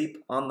 asleep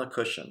on the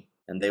cushion.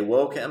 And they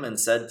woke him and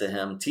said to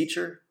him,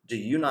 Teacher, do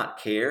you not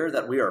care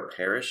that we are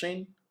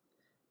perishing?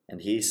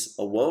 And he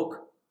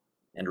awoke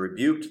and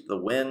rebuked the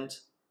wind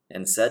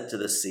and said to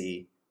the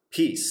sea,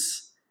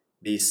 Peace,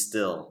 be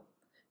still.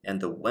 And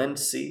the wind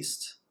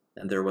ceased,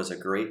 and there was a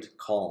great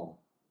calm.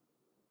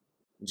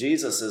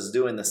 Jesus is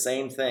doing the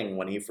same thing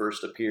when he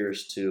first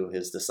appears to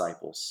his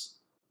disciples.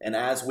 And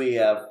as we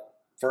have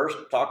first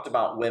talked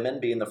about women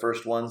being the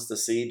first ones to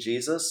see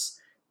Jesus,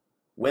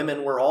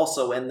 women were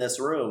also in this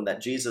room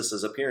that Jesus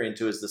is appearing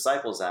to his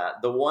disciples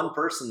at. The one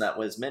person that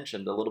was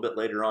mentioned a little bit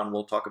later on,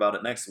 we'll talk about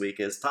it next week,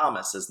 is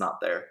Thomas is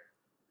not there.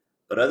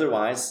 But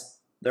otherwise,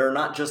 there are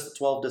not just the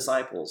 12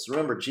 disciples.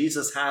 Remember,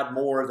 Jesus had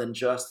more than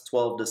just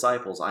 12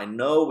 disciples. I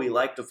know we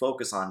like to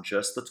focus on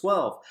just the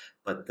 12,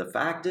 but the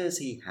fact is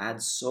he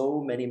had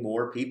so many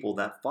more people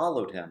that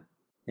followed him.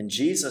 And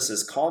Jesus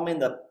is calming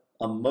the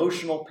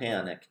emotional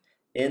panic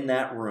in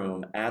that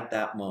room at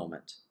that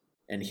moment.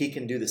 And he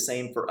can do the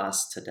same for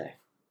us today.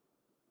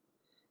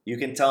 You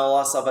can tell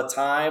us of a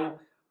time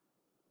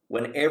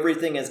when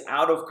everything is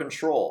out of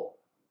control,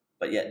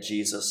 but yet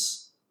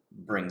Jesus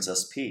brings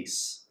us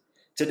peace.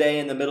 Today,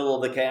 in the middle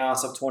of the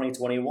chaos of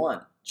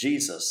 2021,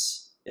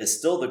 Jesus is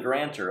still the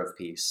granter of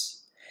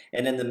peace.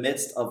 And in the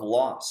midst of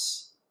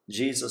loss,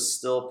 Jesus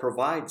still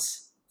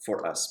provides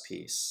for us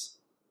peace.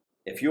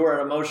 If you are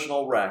an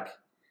emotional wreck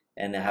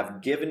and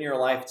have given your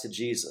life to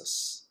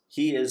Jesus,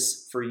 he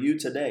is, for you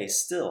today,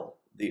 still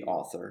the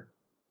author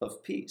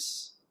of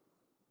peace.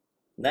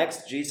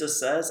 Next, Jesus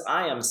says,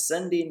 I am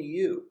sending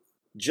you.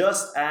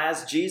 Just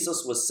as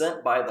Jesus was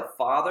sent by the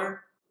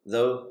Father,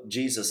 though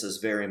Jesus is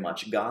very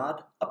much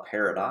God, a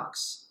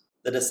paradox,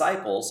 the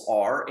disciples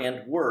are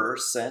and were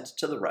sent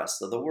to the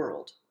rest of the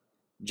world.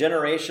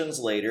 Generations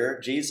later,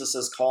 Jesus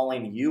is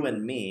calling you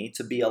and me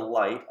to be a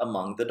light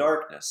among the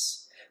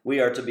darkness. We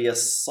are to be the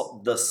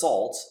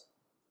salt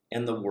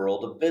in the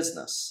world of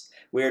business.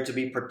 We are to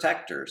be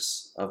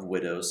protectors of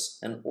widows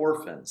and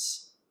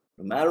orphans.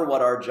 No matter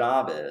what our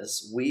job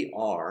is, we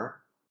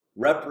are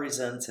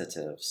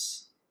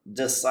representatives,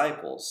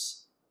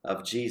 disciples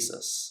of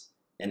Jesus.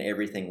 In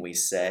everything we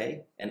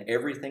say and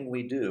everything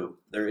we do,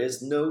 there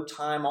is no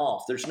time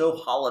off. There's no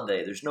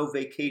holiday. There's no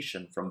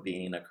vacation from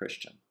being a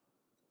Christian.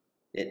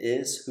 It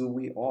is who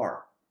we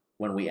are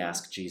when we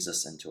ask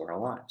Jesus into our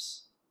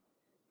lives.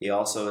 He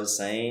also is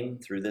saying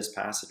through this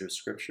passage of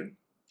Scripture,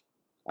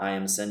 I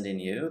am sending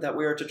you, that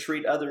we are to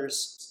treat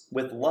others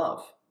with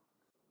love.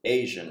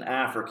 Asian,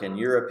 African,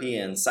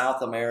 European,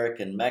 South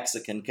American,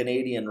 Mexican,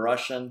 Canadian,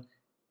 Russian,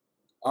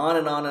 on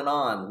and on and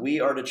on. We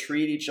are to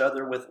treat each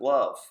other with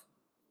love.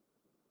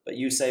 But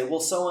you say,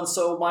 well,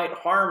 so-and-so might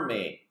harm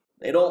me.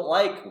 They don't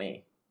like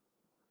me.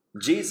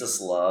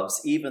 Jesus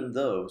loves even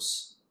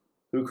those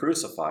who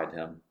crucified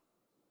him.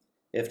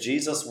 If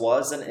Jesus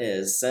was and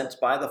is sent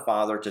by the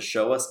Father to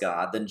show us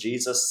God, then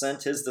Jesus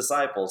sent his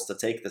disciples to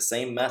take the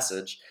same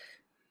message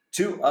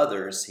to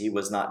others. He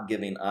was not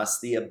giving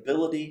us the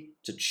ability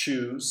to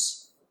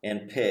choose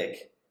and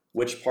pick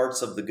which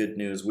parts of the good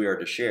news we are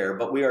to share,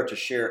 but we are to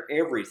share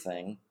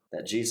everything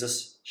that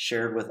Jesus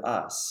shared with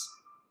us.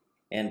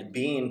 And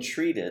being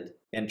treated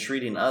and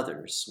treating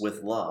others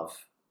with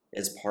love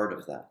is part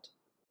of that.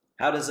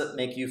 How does it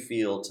make you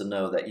feel to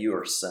know that you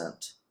are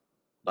sent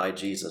by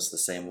Jesus the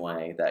same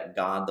way that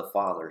God the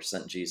Father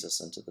sent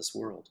Jesus into this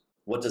world?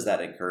 What does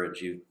that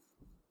encourage you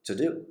to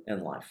do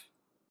in life?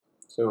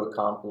 To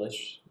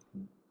accomplish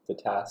the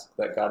task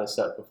that God has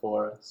set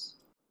before us.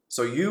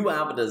 So you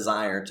have a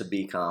desire to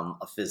become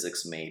a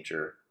physics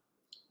major.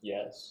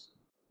 Yes.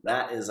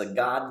 That is a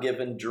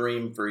God-given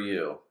dream for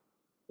you.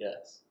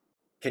 Yes.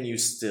 Can you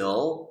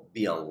still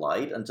be a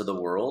light unto the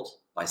world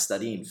by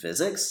studying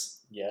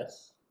physics?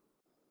 Yes.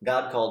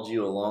 God called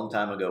you a long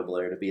time ago,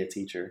 Blair, to be a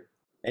teacher,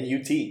 and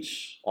you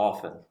teach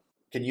often.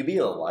 Can you be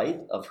a light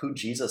of who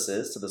Jesus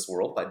is to this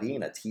world by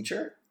being a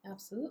teacher?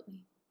 Absolutely.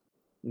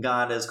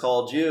 God has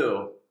called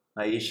you,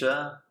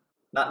 Aisha,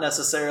 not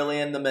necessarily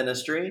in the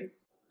ministry.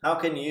 How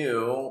can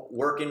you,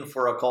 working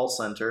for a call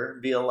center,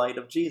 be a light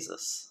of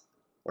Jesus?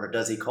 Or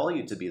does he call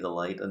you to be the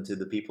light unto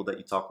the people that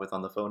you talk with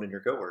on the phone and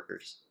your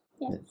coworkers?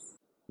 Yes.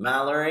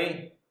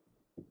 Mallory,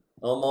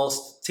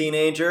 almost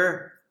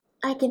teenager.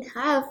 I can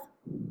have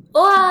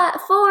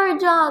 4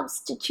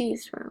 jobs to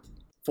choose from.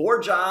 4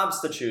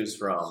 jobs to choose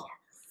from.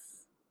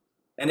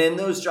 And in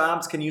those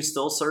jobs, can you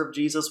still serve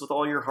Jesus with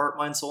all your heart,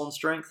 mind, soul, and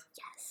strength?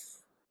 Yes.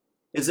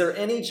 Is there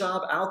any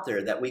job out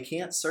there that we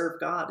can't serve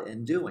God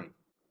in doing?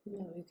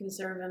 No, you can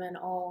serve him in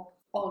all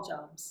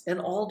jobs. In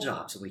all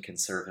jobs we can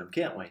serve him,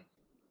 can't we?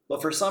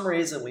 But for some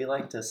reason we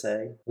like to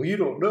say, well, you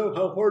don't know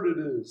how hard it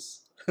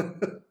is.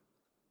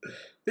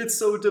 It's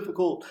so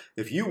difficult.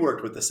 If you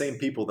worked with the same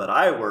people that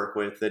I work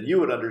with, then you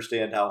would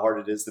understand how hard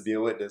it is to be a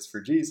witness for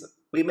Jesus.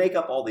 We make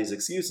up all these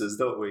excuses,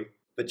 don't we?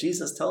 But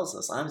Jesus tells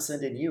us, I'm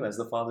sending you as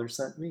the Father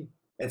sent me.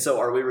 And so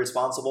are we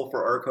responsible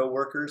for our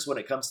co-workers when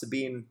it comes to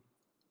being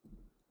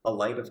a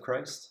light of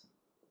Christ?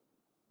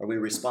 Are we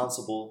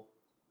responsible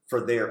for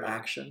their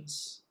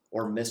actions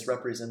or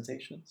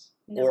misrepresentations?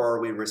 No. Or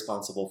are we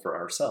responsible for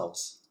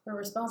ourselves? We're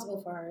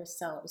responsible for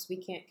ourselves. We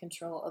can't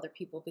control other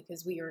people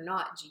because we are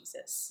not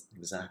Jesus.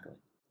 Exactly.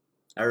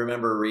 I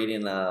remember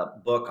reading a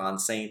book on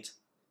Saint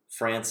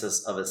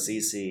Francis of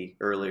Assisi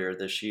earlier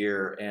this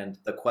year, and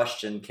the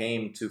question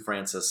came to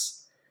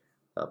Francis.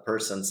 A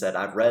person said,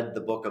 I've read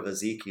the book of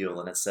Ezekiel,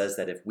 and it says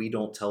that if we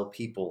don't tell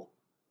people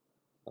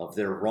of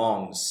their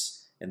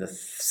wrongs and the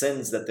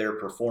sins that they're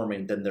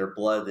performing, then their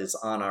blood is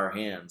on our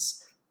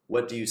hands.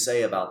 What do you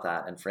say about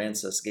that? And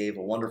Francis gave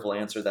a wonderful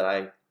answer that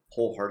I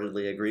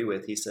wholeheartedly agree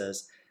with. He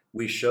says,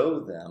 we show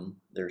them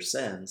their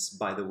sins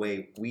by the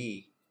way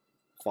we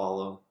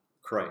follow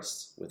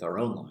Christ with our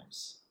own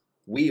lives.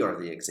 We are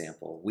the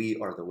example. We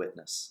are the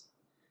witness.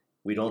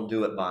 We don't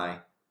do it by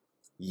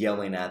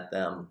yelling at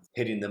them,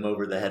 hitting them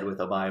over the head with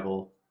a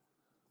Bible,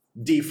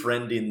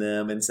 defriending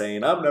them and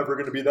saying, I'm never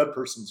going to be that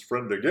person's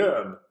friend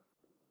again.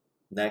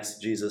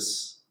 Next,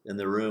 Jesus in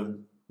the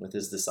room with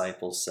his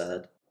disciples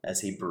said,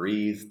 as he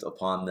breathed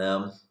upon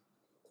them,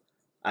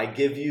 I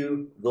give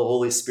you the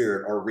Holy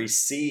Spirit, or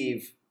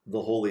receive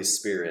the Holy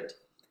Spirit.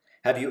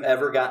 Have you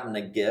ever gotten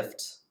a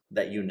gift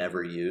that you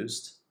never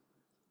used?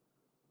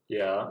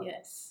 Yeah.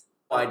 Yes.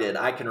 I did.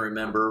 I can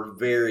remember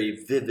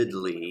very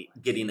vividly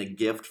getting a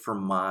gift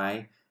from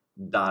my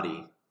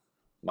Dottie,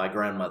 my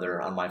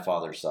grandmother on my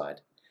father's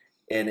side.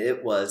 And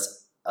it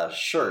was a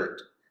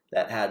shirt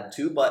that had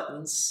 2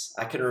 buttons.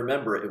 I can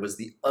remember it was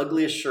the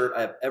ugliest shirt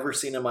I've ever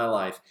seen in my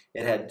life.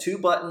 It had 2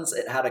 buttons,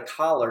 it had a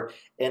collar,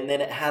 and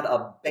then it had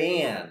a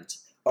band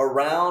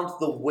around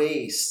the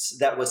waist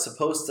that was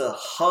supposed to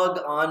hug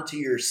onto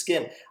your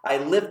skin. I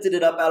lifted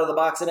it up out of the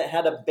box, and it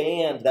had a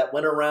band that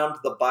went around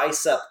the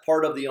bicep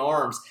part of the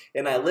arms.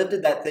 And I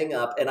lifted that thing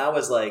up, and I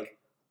was like,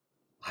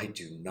 I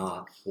do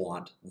not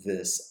want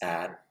this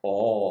at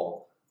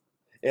all.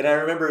 And I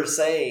remember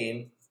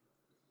saying,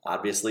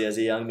 obviously as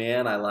a young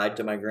man, I lied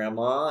to my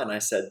grandma, and I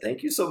said,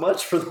 thank you so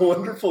much for the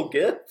wonderful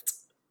gift.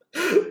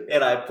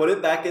 And I put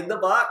it back in the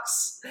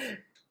box,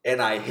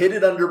 and I hid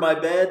it under my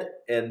bed,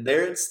 and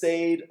there it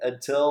stayed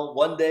until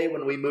one day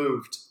when we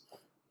moved.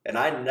 And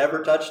I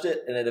never touched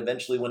it, and it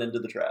eventually went into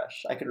the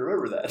trash. I can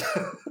remember that.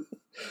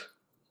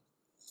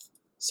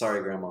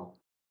 Sorry, Grandma.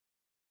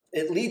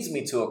 It leads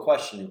me to a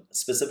question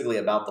specifically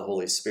about the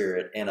Holy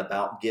Spirit and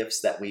about gifts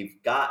that we've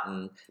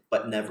gotten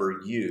but never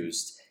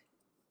used.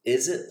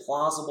 Is it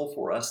plausible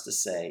for us to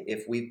say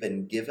if we've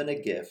been given a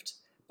gift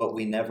but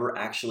we never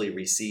actually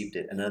received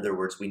it? In other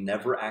words, we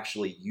never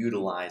actually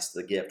utilized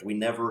the gift. We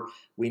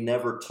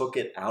never took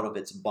it out of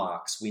its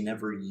box. We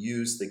never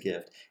used the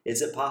gift.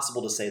 Is it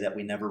possible to say that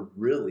we never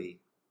really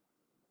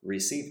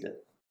received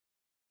it?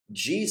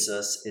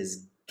 Jesus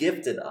is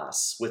gifted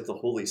us with the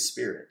Holy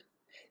Spirit.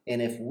 And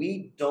if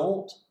we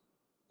don't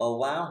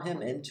allow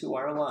him into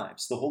our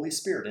lives, the Holy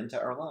Spirit into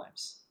our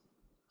lives,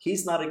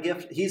 he's not a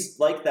gift. He's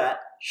like that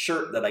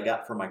shirt that I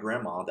got from my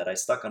grandma that I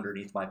stuck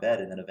underneath my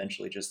bed and then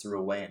eventually just threw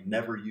away and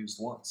never used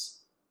once.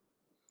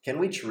 Can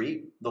we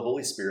treat the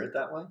Holy Spirit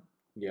that way?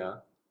 Yeah.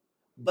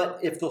 But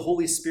if the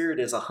Holy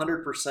Spirit is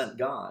 100%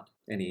 God,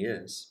 and he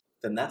is,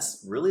 then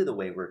that's really the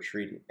way we're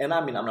treating. And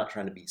I mean, I'm not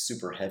trying to be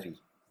super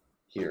heavy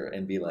here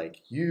and be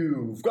like,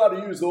 you've got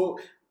to use the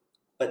Holy.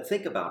 But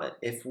think about it.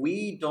 If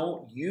we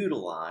don't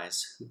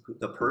utilize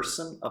the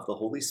person of the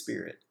Holy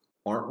Spirit,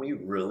 aren't we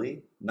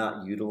really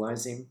not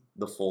utilizing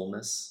the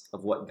fullness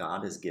of what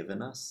God has gifted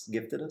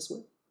us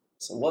with?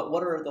 So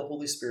what are the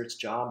Holy Spirit's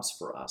jobs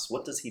for us?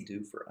 What does he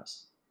do for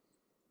us?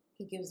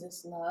 He gives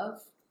us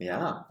love,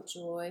 Yeah.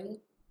 joy,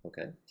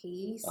 Okay.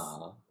 peace,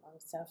 Uh-huh.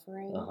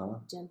 long-suffering, Uh-huh.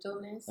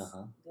 gentleness,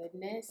 Uh-huh.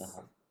 goodness,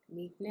 Uh-huh.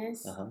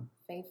 meekness, Uh-huh.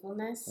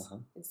 faithfulness, Uh-huh.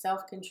 and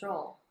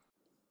self-control.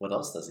 What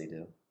else does he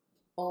do?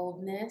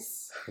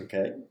 Boldness.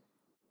 Okay.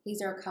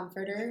 He's our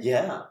comforter.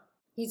 Yeah.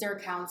 He's our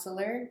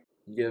counselor.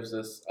 He gives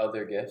us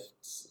other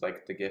gifts,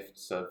 like the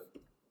gifts of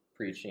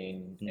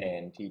preaching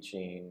and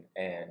teaching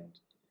and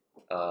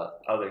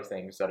other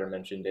things that are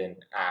mentioned in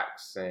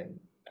Acts and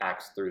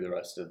Acts through the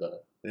rest of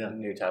the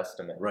New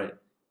Testament. Right.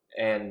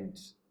 And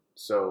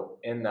so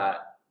in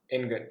that,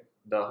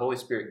 the Holy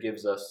Spirit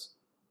gives us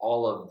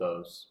all of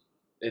those.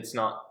 It's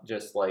not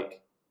just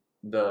like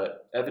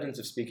the evidence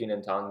of speaking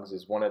in tongues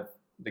is one of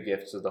the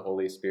gifts of the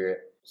Holy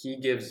Spirit. He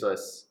gives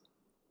us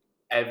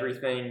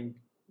everything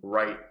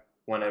right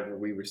whenever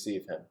we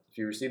receive him. If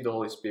you receive the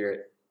Holy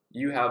Spirit,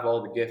 you have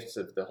all the gifts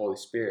of the Holy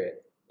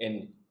Spirit,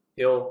 and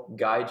he'll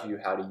guide you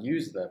how to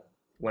use them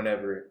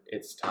whenever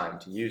it's time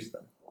to use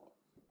them.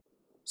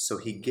 So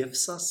he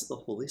gives us the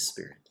Holy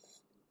Spirit.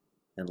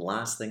 And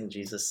last thing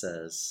Jesus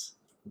says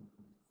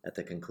at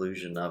the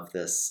conclusion of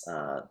this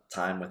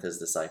time with his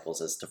disciples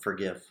is to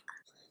forgive.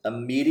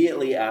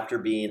 Immediately after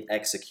being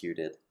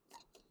executed,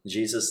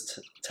 Jesus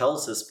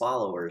tells his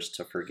followers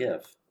to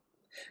forgive,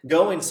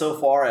 going so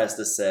far as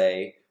to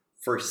say,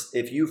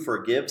 if you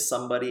forgive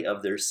somebody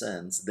of their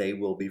sins, they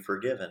will be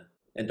forgiven.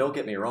 And don't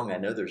get me wrong, I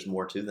know there's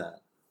more to that.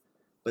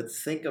 But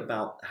think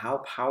about how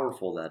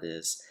powerful that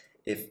is.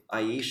 If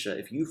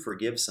you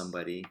forgive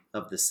somebody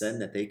of the sin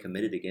that they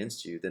committed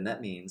against you, then that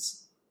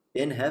means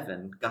in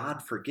heaven,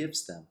 God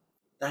forgives them.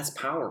 That's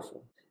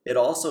powerful. It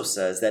also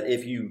says that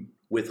if you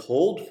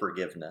withhold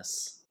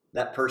forgiveness,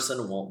 that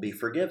person won't be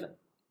forgiven.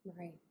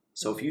 Right.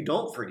 So if you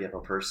don't forgive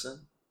a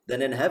person,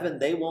 then in heaven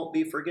they won't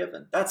be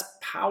forgiven. That's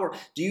power.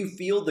 Do you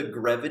feel the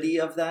gravity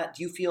of that?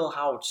 Do you feel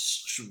how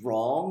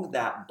strong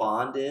that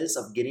bond is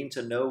of getting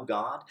to know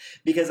God?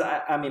 Because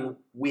I mean,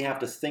 we have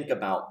to think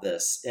about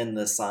this in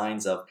the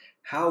signs of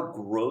how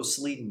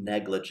grossly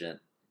negligent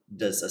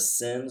does a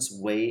sin's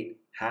weight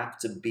have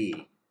to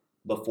be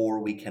before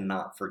we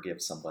cannot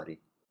forgive somebody?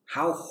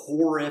 How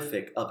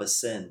horrific of a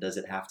sin does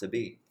it have to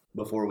be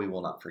before we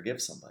will not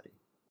forgive somebody?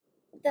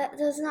 That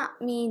does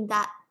not mean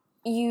that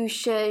you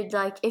should,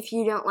 like, if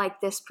you don't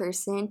like this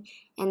person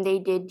and they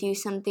did do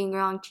something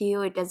wrong to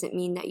you, it doesn't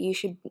mean that you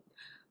should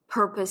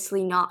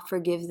purposely not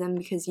forgive them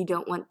because you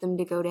don't want them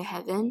to go to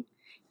heaven.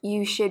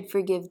 You should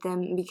forgive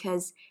them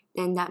because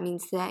then that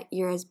means that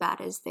you're as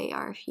bad as they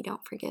are if you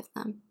don't forgive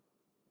them.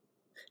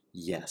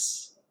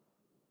 Yes.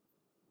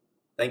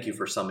 Thank you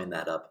for summing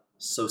that up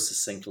so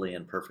succinctly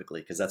and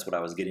perfectly, because that's what I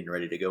was getting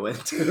ready to go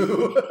into.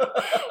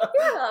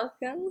 You're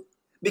welcome.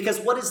 Because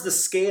what is the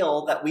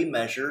scale that we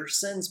measure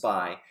sins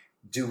by?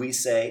 Do we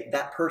say,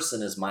 that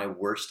person is my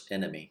worst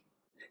enemy?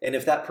 And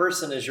if that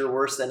person is your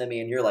worst enemy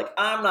and you're like,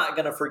 I'm not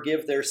going to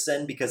forgive their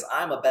sin because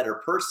I'm a better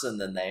person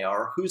than they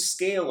are, whose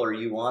scale are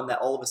you on that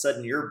all of a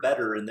sudden you're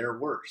better and they're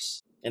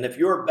worse? And if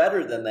you're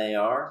better than they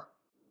are,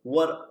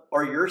 what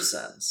are your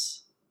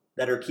sins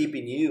that are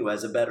keeping you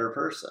as a better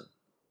person?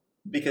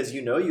 Because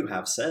you know you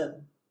have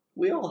sin.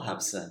 We all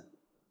have sin.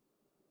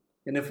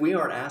 And if we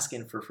aren't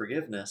asking for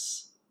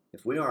forgiveness,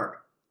 if we aren't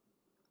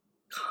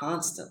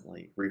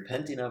constantly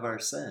repenting of our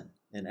sin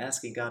and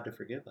asking God to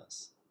forgive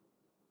us,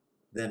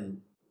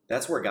 then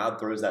that's where God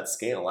throws that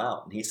scale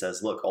out. And he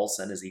says, look, all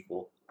sin is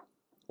equal.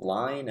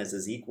 Lying is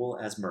as equal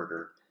as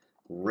murder.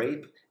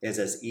 Rape is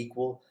as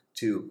equal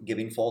to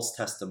giving false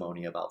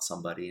testimony about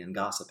somebody and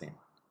gossiping.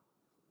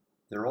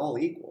 They're all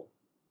equal.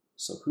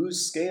 So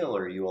whose scale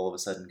are you all of a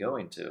sudden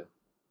going to?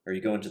 Are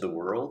you going to the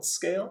world's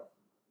scale?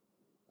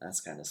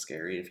 That's kind of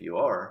scary if you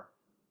are,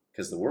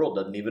 because the world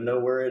doesn't even know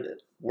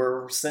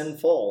where sin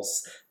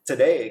falls.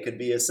 Today it could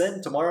be a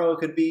sin. Tomorrow it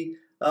could be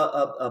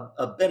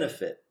a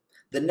benefit.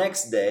 The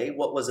next day,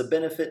 what was a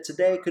benefit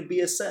today could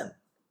be a sin.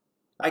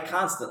 I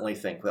constantly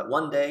think that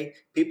one day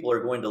people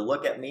are going to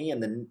look at me in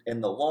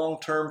the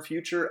long-term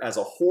future as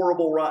a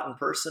horrible, rotten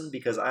person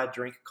because I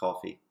drink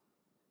coffee.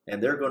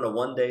 And they're going to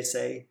one day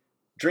say,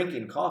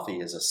 drinking coffee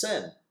is a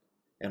sin.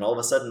 And all of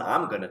a sudden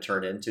I'm going to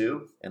turn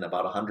into, in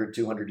about 100,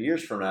 200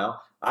 years from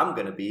now, I'm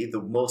going to be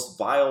the most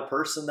vile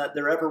person that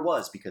there ever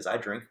was because I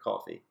drink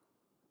coffee.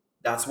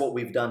 That's what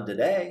we've done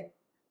today.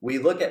 We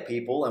look at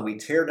people and we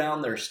tear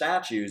down their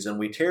statues and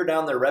we tear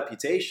down their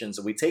reputations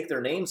and we take their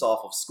names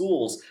off of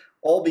schools,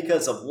 all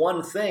because of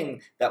one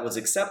thing that was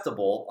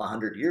acceptable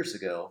 100 years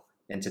ago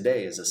and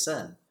today is a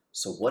sin.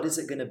 So what is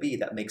it going to be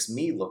that makes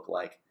me look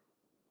like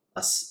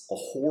a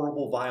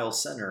horrible, vile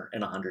sinner in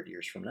 100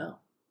 years from now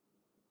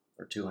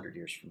or 200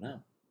 years from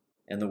now?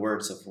 And the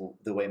words of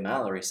the way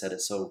Mallory said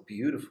it so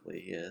beautifully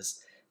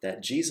is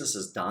that Jesus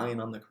is dying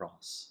on the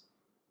cross.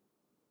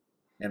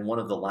 And one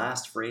of the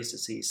last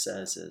phrases he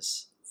says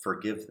is,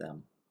 forgive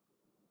them,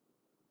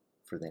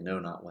 for they know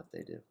not what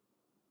they do.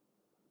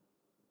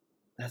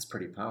 That's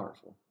pretty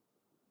powerful.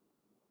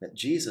 That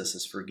Jesus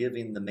is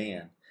forgiving the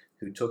man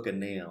who took a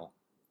nail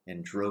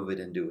and drove it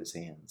into his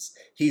hands.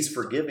 He's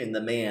forgiving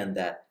the man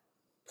that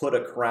put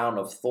a crown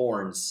of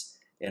thorns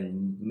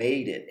and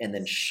made it and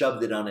then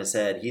shoved it on his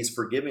head. He's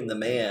forgiving the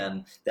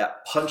man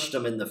that punched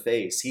him in the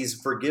face. He's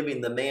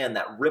forgiving the man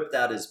that ripped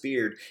out his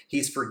beard.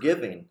 He's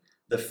forgiving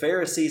the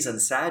Pharisees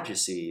and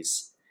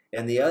Sadducees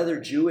and the other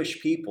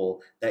Jewish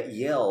people that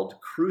yelled,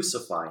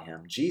 crucify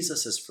him.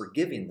 Jesus is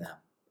forgiving them.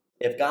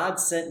 If God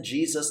sent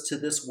Jesus to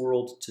this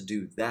world to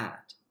do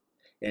that,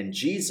 and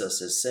Jesus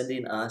is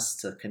sending us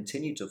to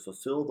continue to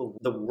fulfill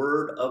the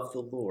word of the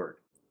Lord,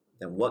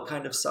 then what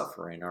kind of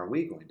suffering are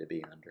we going to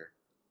be under?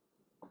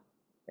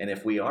 And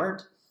if we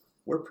aren't,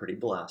 we're pretty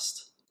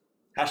blessed.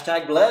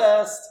 Hashtag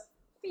blessed.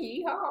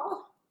 Yeehaw.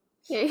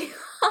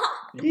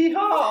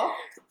 Yeehaw.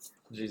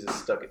 Jesus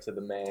stuck it to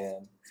the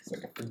man. He's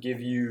like, I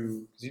forgive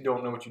you because you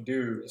don't know what you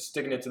do. He's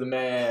sticking it to the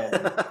man.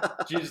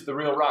 Jesus, the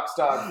real rock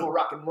star, full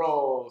rock and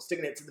roll,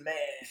 sticking it to the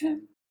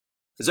man.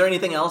 Is there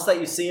anything else that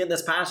you see in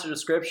this passage of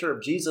Scripture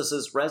of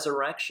Jesus'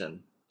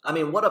 resurrection? I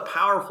mean, what a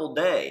powerful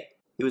day.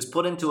 He was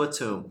put into a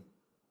tomb.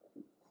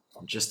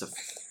 And just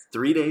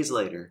 3 days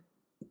later,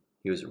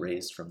 he was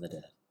raised from the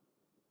dead.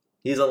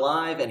 He's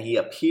alive, and he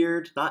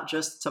appeared not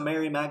just to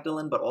Mary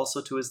Magdalene, but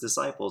also to his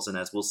disciples. And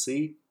as we'll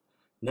see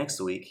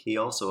next week, he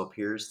also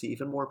appears to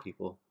even more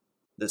people.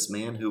 This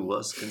man who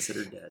was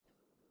considered dead.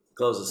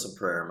 Close us in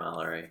prayer,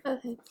 Mallory.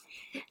 Okay.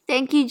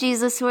 Thank you,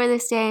 Jesus, for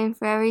this day and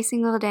for every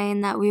single day,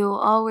 and that we will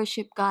all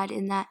worship God,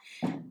 and that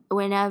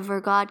whenever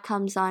God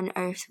comes on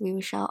earth, we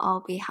shall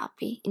all be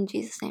happy. In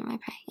Jesus' name I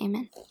pray.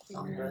 Amen.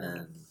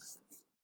 Amen.